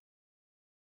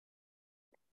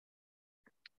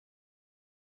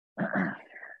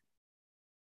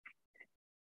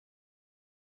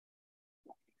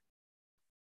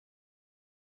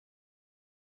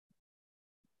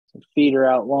 So feet are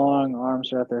out long,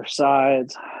 arms are at their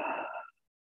sides.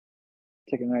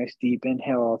 Take a nice deep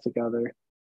inhale all together.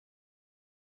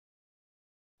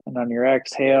 And on your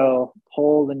exhale,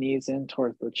 pull the knees in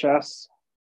towards the chest,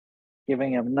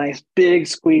 giving a nice big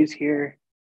squeeze here.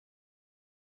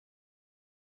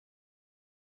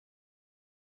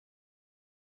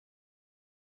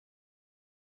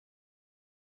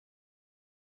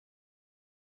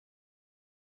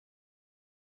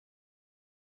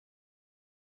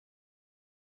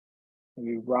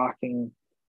 Maybe rocking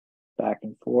back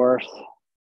and forth,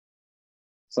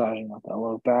 massaging out that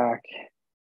low back.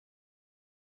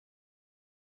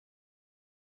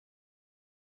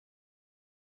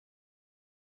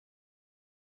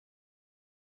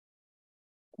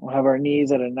 We'll have our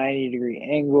knees at a 90-degree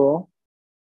angle.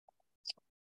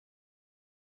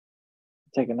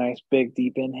 Take a nice big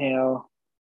deep inhale.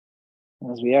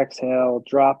 As we exhale,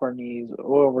 drop our knees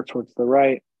over towards the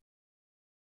right.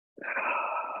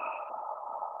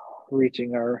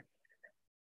 Reaching our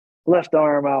left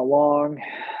arm out long.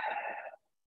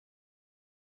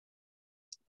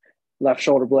 Left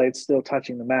shoulder blade still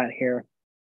touching the mat here.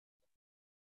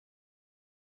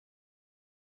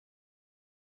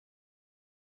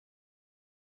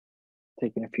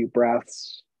 Taking a few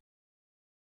breaths.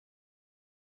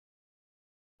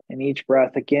 And each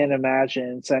breath, again,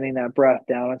 imagine sending that breath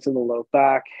down into the low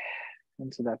back,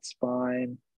 into that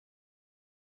spine.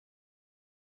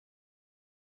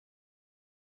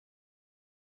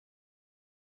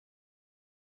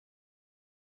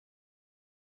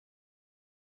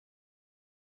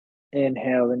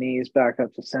 Inhale the knees back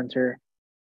up to center.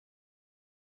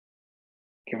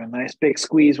 Give a nice big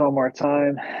squeeze one more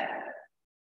time.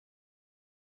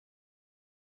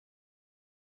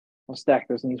 We'll stack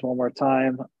those knees one more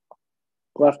time.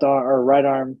 left arm or right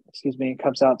arm, excuse me,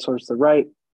 comes out towards the right.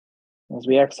 As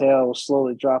we exhale, we'll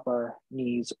slowly drop our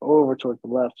knees over towards the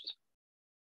left.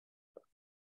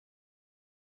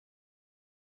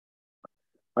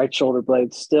 Right shoulder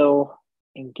blade still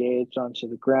engaged onto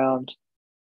the ground.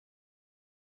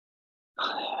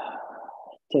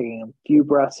 Taking a few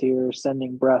breaths here,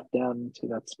 sending breath down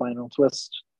into that spinal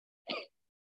twist.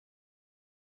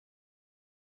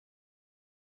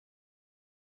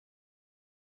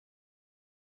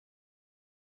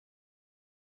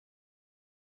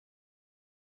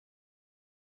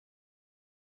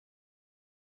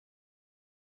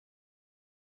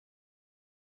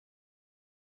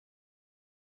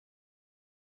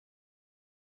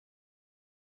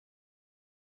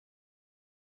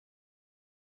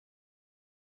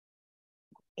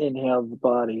 Inhale the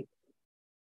body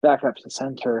back up to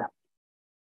center.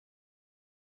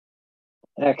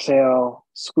 Exhale,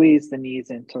 squeeze the knees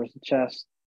in towards the chest.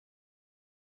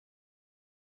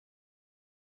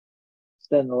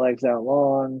 Extend the legs out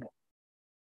long.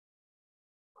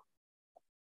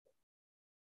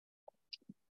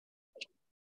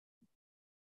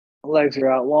 Legs are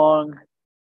out long.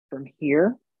 From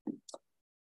here,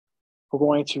 we're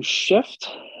going to shift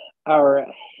our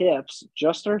hips,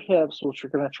 just our hips, which we're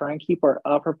going to try and keep our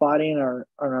upper body and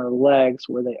our legs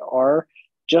where they are,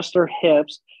 just our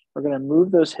hips. We're going to move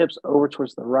those hips over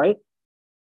towards the right.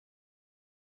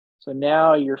 So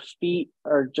now your feet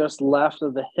are just left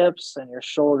of the hips and your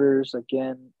shoulders,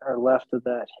 again, are left of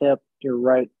that hip. Your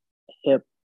right hip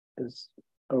is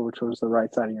over towards the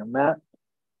right side of your mat.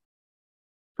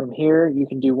 From here, you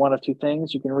can do one of two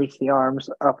things. You can reach the arms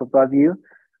up above you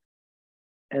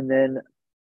and then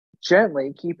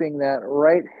gently keeping that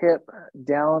right hip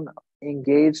down,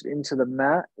 engaged into the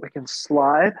mat, we can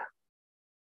slide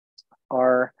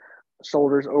our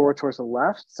shoulders over towards the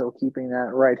left. So keeping that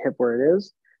right hip where it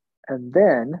is. And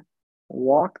then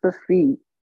walk the feet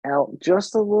out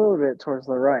just a little bit towards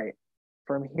the right.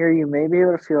 From here, you may be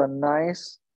able to feel a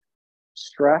nice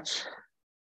stretch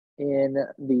in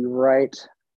the right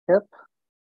hip,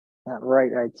 that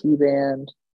right IT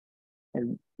band.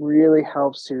 It really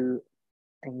helps to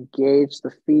engage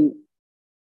the feet.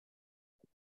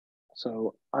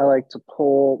 So I like to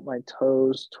pull my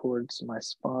toes towards my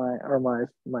spine or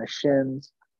my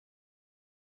shins.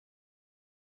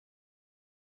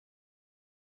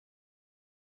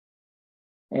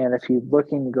 And if you're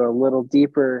looking to go a little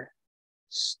deeper,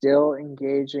 still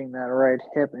engaging that right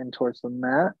hip in towards the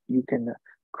mat, you can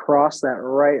cross that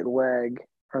right leg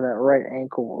or that right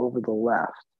ankle over the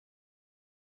left.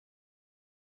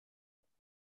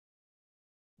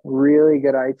 Really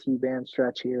good IT band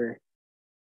stretch here.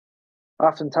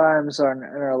 Oftentimes in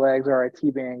our legs, our IT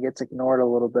band gets ignored a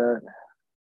little bit.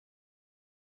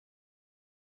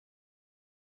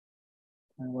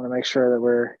 I want to make sure that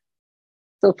we're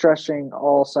still stretching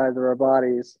all sides of our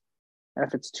bodies. And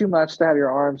if it's too much to have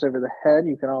your arms over the head,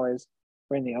 you can always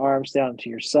bring the arms down to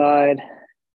your side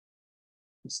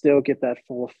and still get that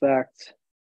full effect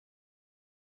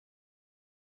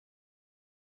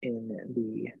in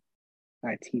the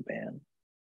IT band.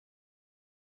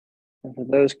 And for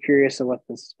those curious of what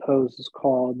this pose is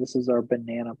called, this is our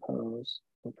banana pose.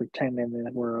 We're pretending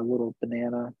that we're a little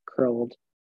banana curled,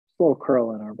 a little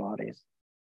curl in our bodies.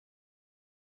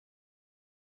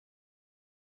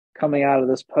 Coming out of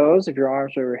this pose, if your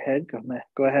arms are overhead,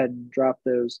 go ahead and drop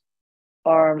those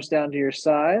arms down to your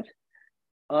side.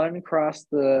 Uncross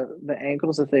the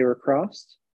ankles if they were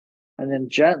crossed. And then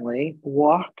gently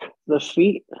walk the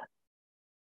feet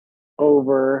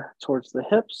over towards the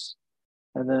hips.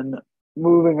 And then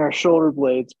moving our shoulder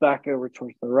blades back over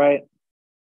towards the right.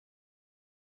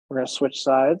 We're going to switch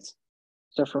sides.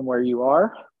 So from where you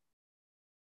are,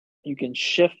 you can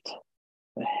shift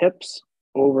the hips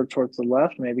over towards the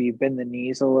left. Maybe you bend the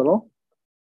knees a little.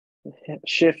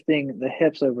 Shifting the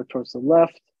hips over towards the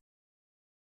left.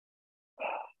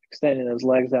 Extending those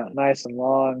legs out nice and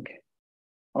long.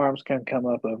 Arms can come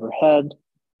up overhead.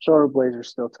 Shoulder blades are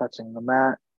still touching the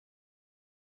mat.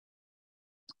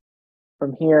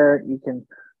 From here, you can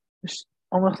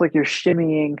almost like you're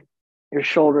shimmying your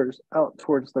shoulders out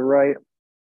towards the right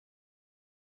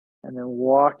and then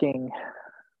walking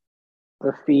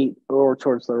the feet over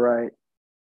towards the right.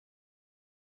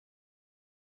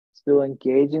 Still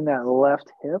engaging that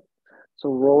left hip. So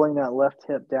rolling that left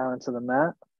hip down into the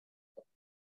mat.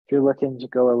 If you're looking to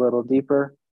go a little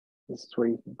deeper, this is where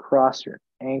you can cross your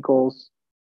ankles.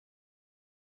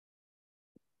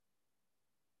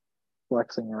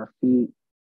 Flexing our feet.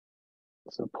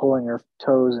 So pulling our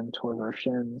toes in towards our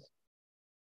shins.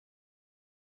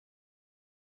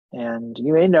 And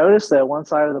you may notice that one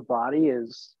side of the body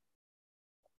is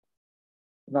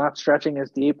not stretching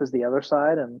as deep as the other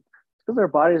side, and because their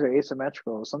bodies are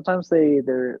asymmetrical. Sometimes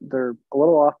they're a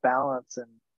little off balance, and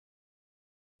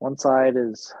one side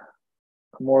is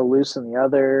more loose than the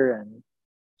other, and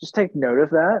just take note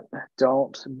of that.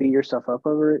 Don't beat yourself up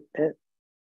over it.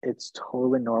 It's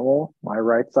totally normal. My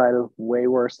right side is way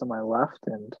worse than my left,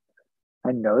 and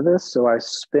I know this, so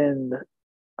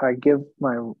I give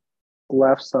my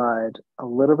left side a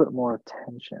little bit more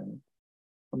attention,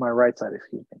 or my right side,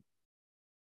 excuse me.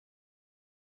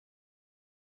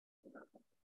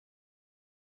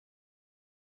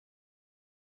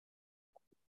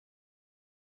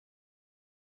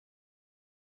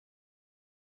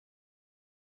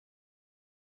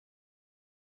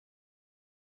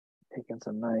 Taking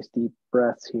some nice deep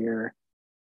breaths here,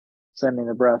 sending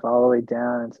the breath all the way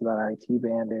down into that IT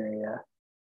band area.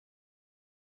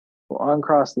 We'll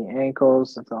uncross the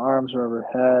ankles. If the arms are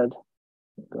overhead,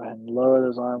 go ahead and lower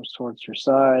those arms towards your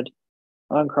side,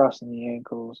 uncrossing the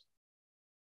ankles.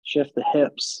 Shift the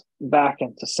hips back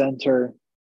into center.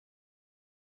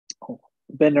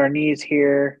 Bend our knees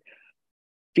here,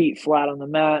 feet flat on the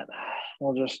mat.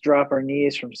 We'll just drop our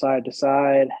knees from side to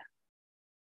side.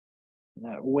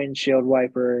 That windshield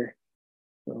wiper,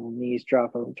 the knees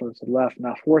drop over towards the left,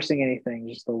 not forcing anything,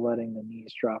 just letting the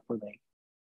knees drop where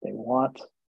they want.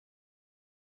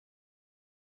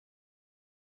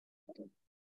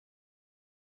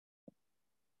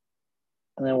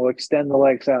 And then we'll extend the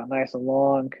legs out nice and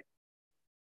long,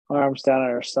 arms down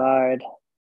at our side,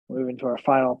 move into our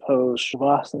final pose,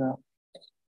 Shavasana.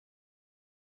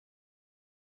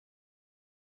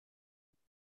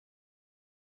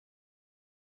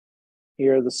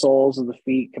 Here, the soles of the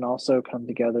feet can also come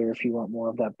together if you want more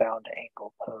of that bound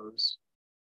ankle pose.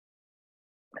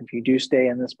 If you do stay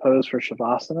in this pose for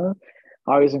Shavasana,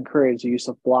 I always encourage the use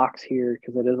of blocks here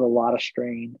because it is a lot of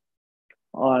strain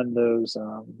on those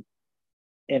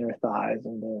inner thighs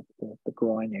and the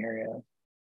groin area.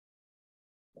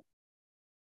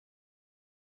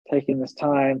 Taking this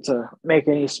time to make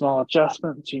any small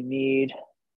adjustments you need,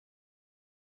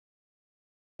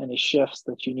 any shifts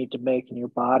that you need to make in your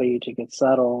body to get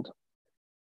settled.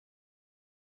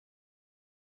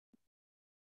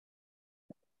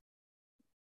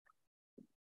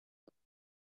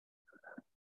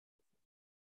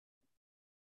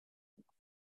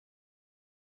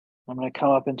 I'm going to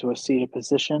come up into a seated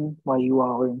position while you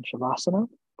all are in Shavasana.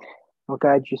 I'll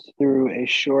guide you through a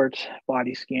short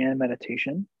body scan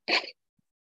meditation,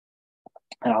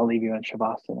 and I'll leave you in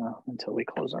Shavasana until we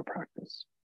close our practice.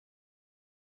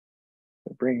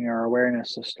 So bringing our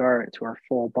awareness to start to our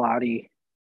full body,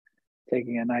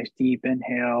 taking a nice deep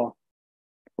inhale,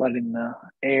 letting the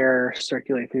air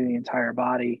circulate through the entire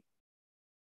body.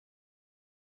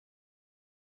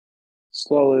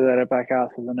 Slowly let it back out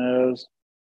through the nose.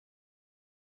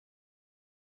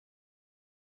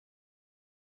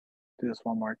 Do this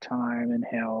one more time.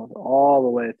 Inhale all the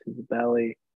way through the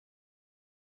belly,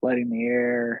 letting the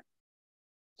air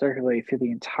circulate through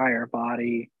the entire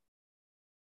body.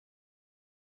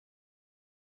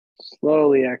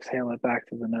 Slowly exhale it back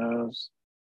to the nose.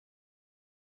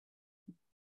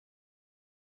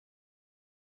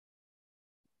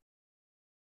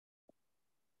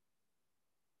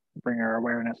 Bring our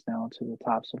awareness now to the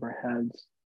tops of our heads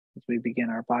as we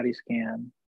begin our body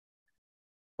scan,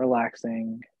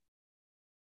 relaxing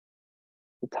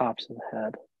the tops of the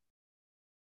head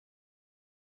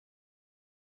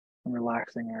and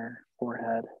relaxing our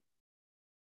forehead.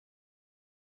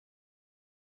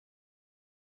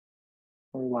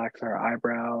 Relax our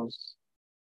eyebrows,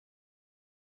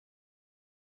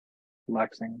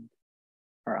 relaxing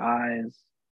our eyes,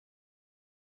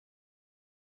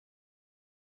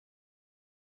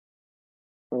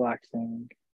 relaxing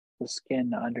the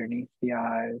skin underneath the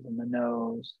eyes and the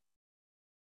nose,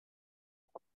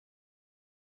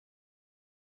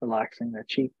 relaxing the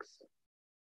cheeks,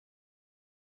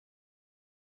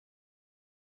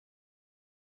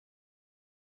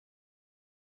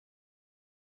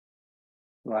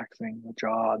 relaxing the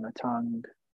jaw and the tongue,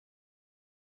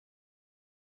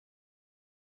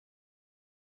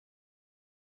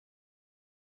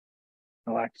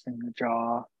 relaxing the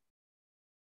jaw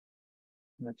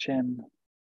and the chin,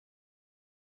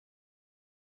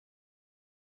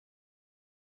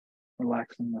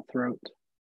 relaxing the throat,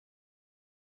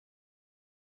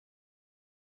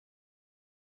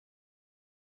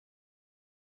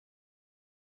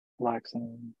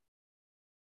 relaxing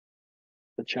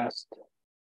the chest,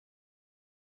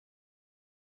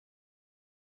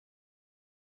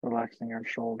 relaxing our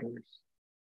shoulders,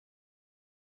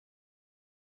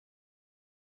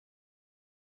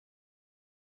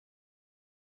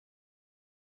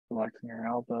 relaxing our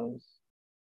elbows,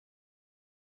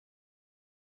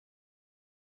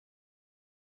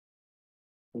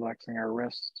 Relaxing our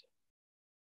wrists.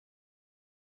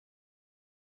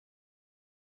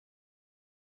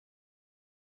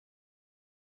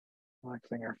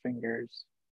 Relaxing our fingers.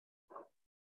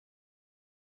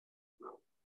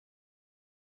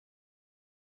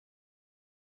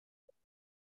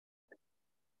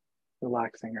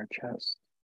 Relaxing our chest.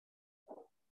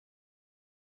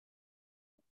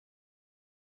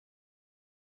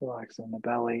 Relaxing the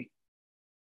belly.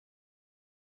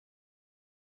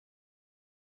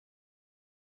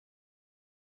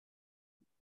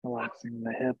 Relaxing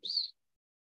the hips.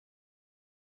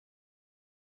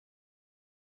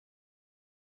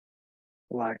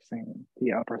 Relaxing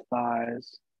the upper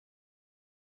thighs.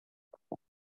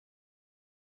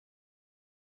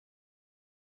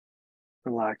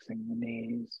 Relaxing the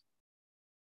knees.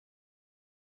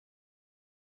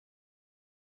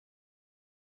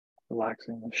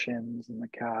 Relaxing the shins and the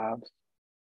calves.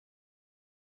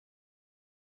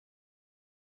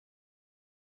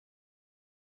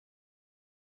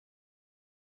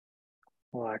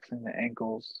 Relaxing the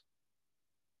ankles.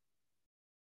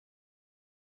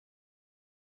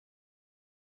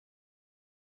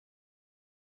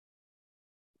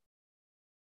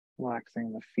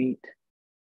 Relaxing the feet.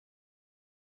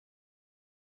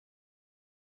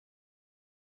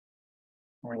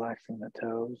 Relaxing the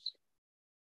toes.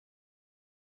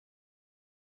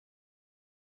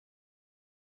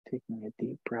 Taking a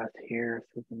deep breath here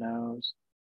through the nose.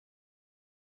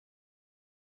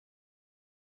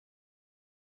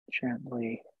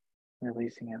 Gently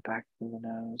releasing it back through the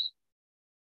nose.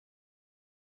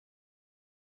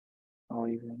 I'll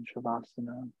leave you in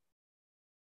Shavasana.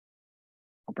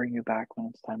 I'll bring you back when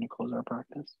it's time to close our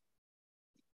practice.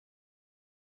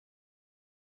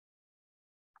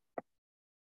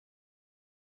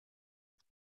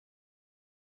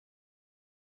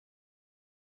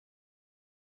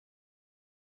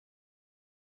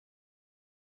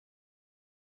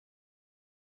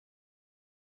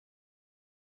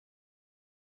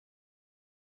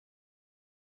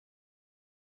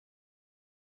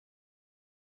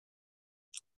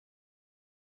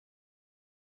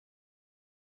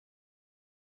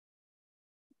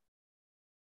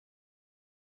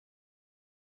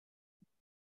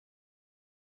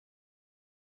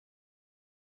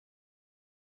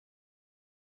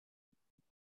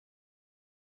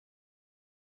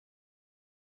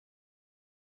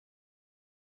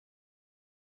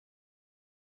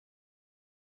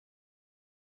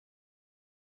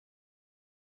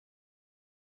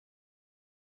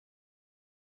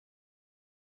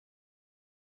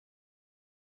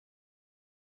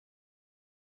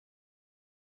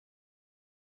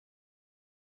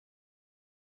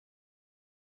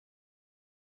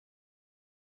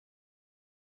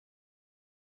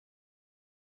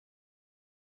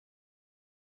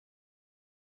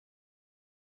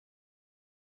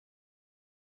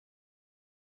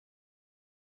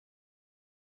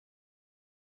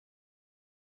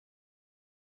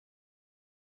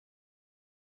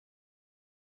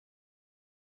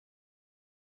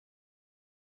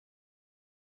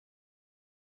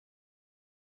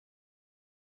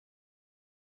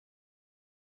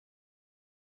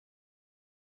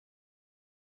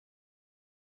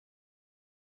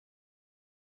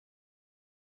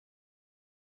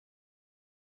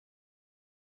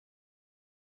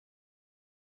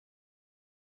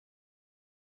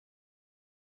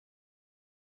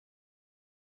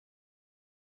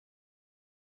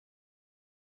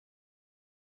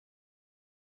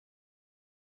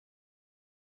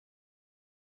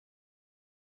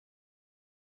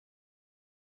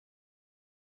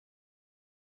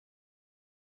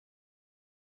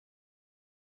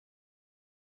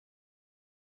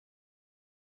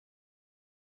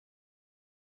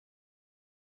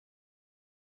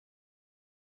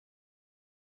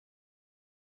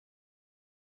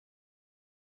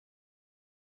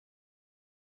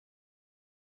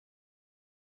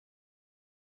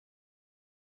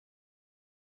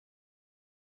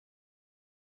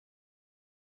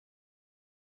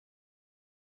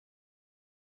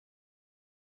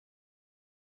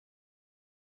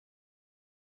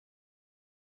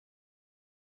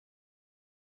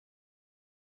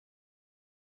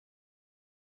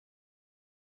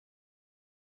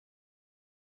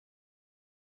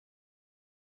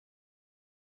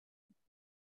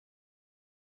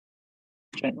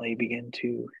 Gently begin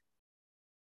to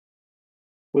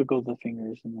wiggle the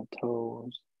fingers and the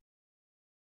toes.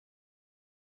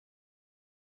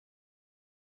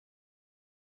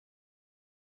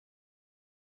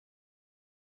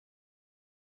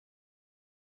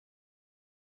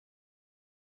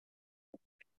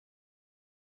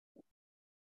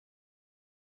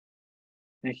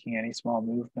 making any small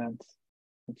movements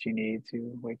that you need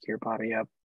to wake your body up.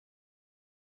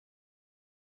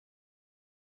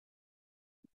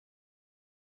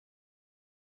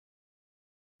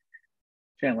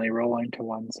 Gently rolling to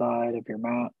one side of your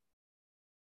mat,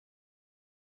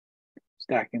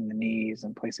 stacking the knees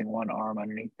and placing one arm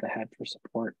underneath the head for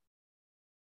support.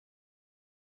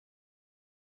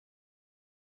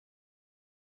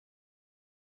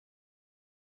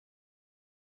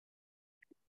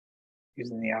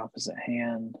 Using the opposite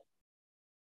hand,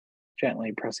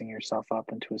 gently pressing yourself up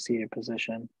into a seated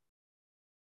position.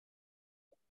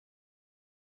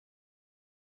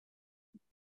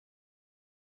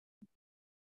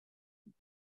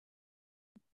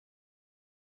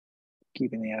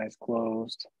 Keeping the eyes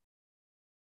closed.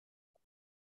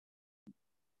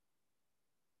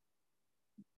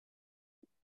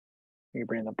 You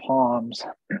bring the palms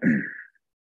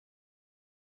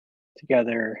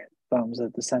together, thumbs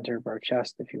at the center of our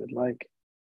chest if you would like.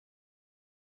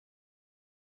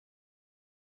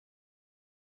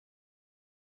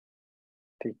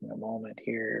 Taking a moment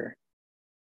here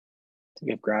to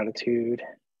give gratitude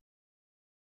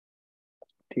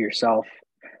to yourself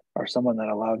or someone that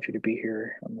allowed you to be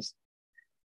here on this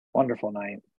wonderful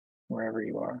night, wherever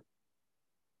you are.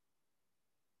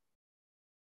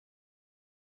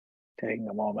 Taking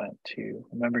a moment to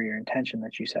remember your intention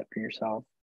that you set for yourself.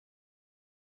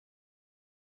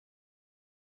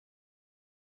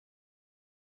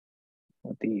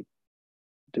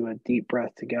 Do a deep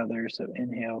breath together. So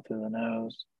inhale through the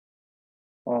nose,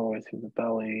 all the way through the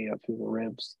belly, up through the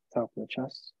ribs, top of the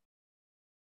chest.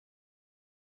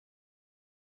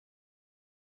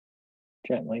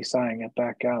 Gently sighing it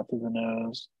back out through the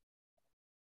nose.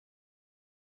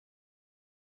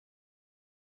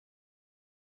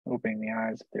 Opening the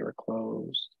eyes if they were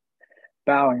closed.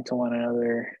 Bowing to one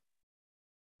another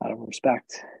out of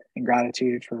respect and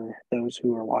gratitude for those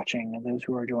who are watching and those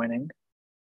who are joining.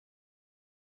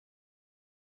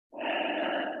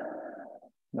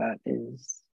 That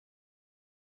is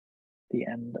the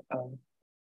end of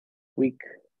week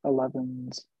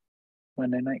 11's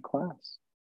Monday night class.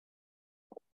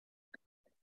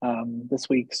 This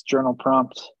week's journal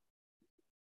prompt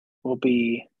will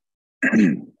be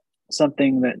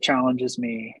something that challenges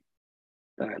me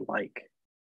that I like.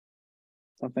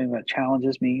 Something that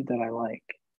challenges me that I like.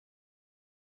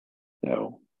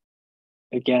 So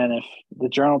again, if the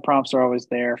journal prompts are always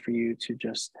there for you to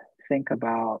just think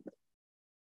about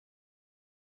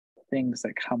things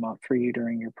that come up for you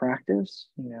during your practice.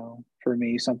 You know, for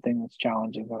me, something that's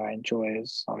challenging that I enjoy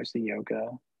is obviously yoga.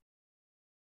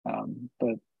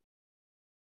 But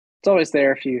it's always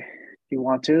there if you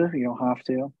want to. You don't have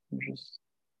to. You're just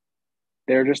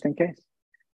there just in case.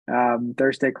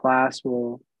 Thursday class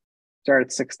will start at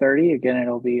 6:30. Again,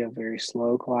 it'll be a very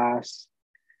slow class,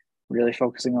 really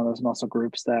focusing on those muscle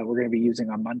groups that we're going to be using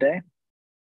on Monday.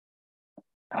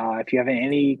 If you have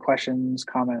any questions,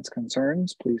 comments,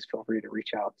 concerns, please feel free to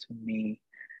reach out to me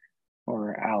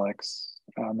or Alex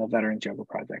on the Veterans Yoga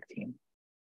Project team.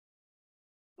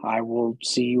 I will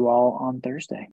see you all on Thursday.